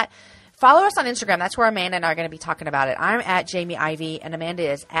you with that. Follow us on Instagram. That's where Amanda and I are going to be talking about it. I'm at Jamie Ivy, and Amanda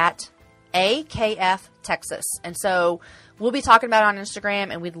is at AKF Texas. And so we'll be talking about it on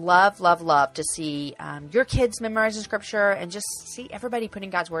Instagram, and we'd love, love, love to see your kids memorizing scripture and just see everybody putting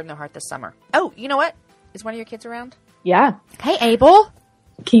God's word in their heart this summer. Oh, you know what? Is one of your kids around? Yeah. Hey, Abel.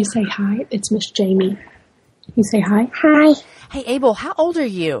 Can you say hi? It's Miss Jamie. Can you say hi? Hi. Hey, Abel, how old are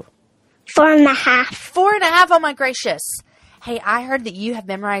you? 4.5. 4.5. Oh, my gracious. Hey, I heard that you have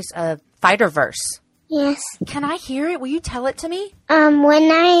memorized a fighter verse. Yes. Can I hear it? Will you tell it to me?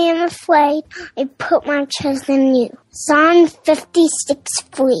 When I am afraid, I put my trust in you. Psalm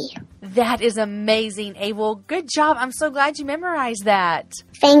 56:3. That is amazing, Abel. Good job. I'm so glad you memorized that.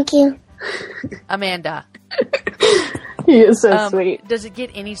 Thank you. Amanda. He is so sweet. Does it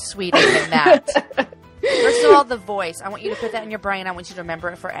get any sweeter than that? First of all, the voice. I want you to put that in your brain. I want you to remember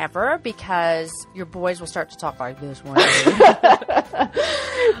it forever because your boys will start to talk like this one day.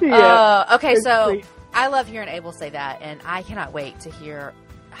 Okay, so sweet. I love hearing Abel say that, and I cannot wait to hear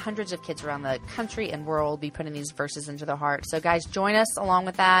hundreds of kids around the country and world be putting these verses into their heart. So, guys, join us along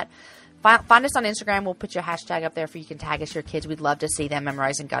with that. Find us on Instagram. We'll put your hashtag up there for you can tag us your kids. We'd love to see them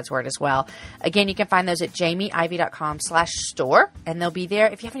memorizing God's word as well. Again, you can find those at jamieivy.com/store, and they'll be there.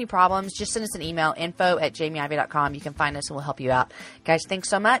 If you have any problems, just send us an email, info@jamieivy.com. You can find us and we'll help you out. Guys, thanks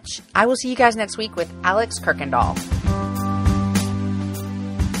so much. I will see you guys next week with Alex Kirkendall.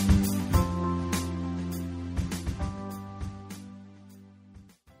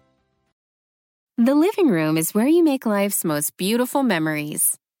 The living room is where you make life's most beautiful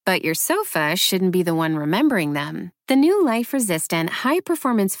memories. But your sofa shouldn't be the one remembering them. The new life-resistant,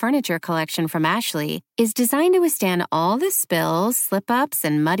 high-performance furniture collection from Ashley is designed to withstand all the spills, slip-ups,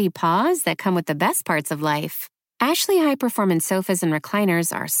 and muddy paws that come with the best parts of life. Ashley high-performance sofas and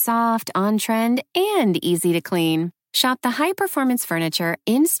recliners are soft, on-trend, and easy to clean. Shop the high-performance furniture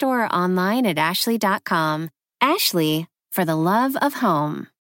in-store or online at ashley.com. Ashley, for the love of home.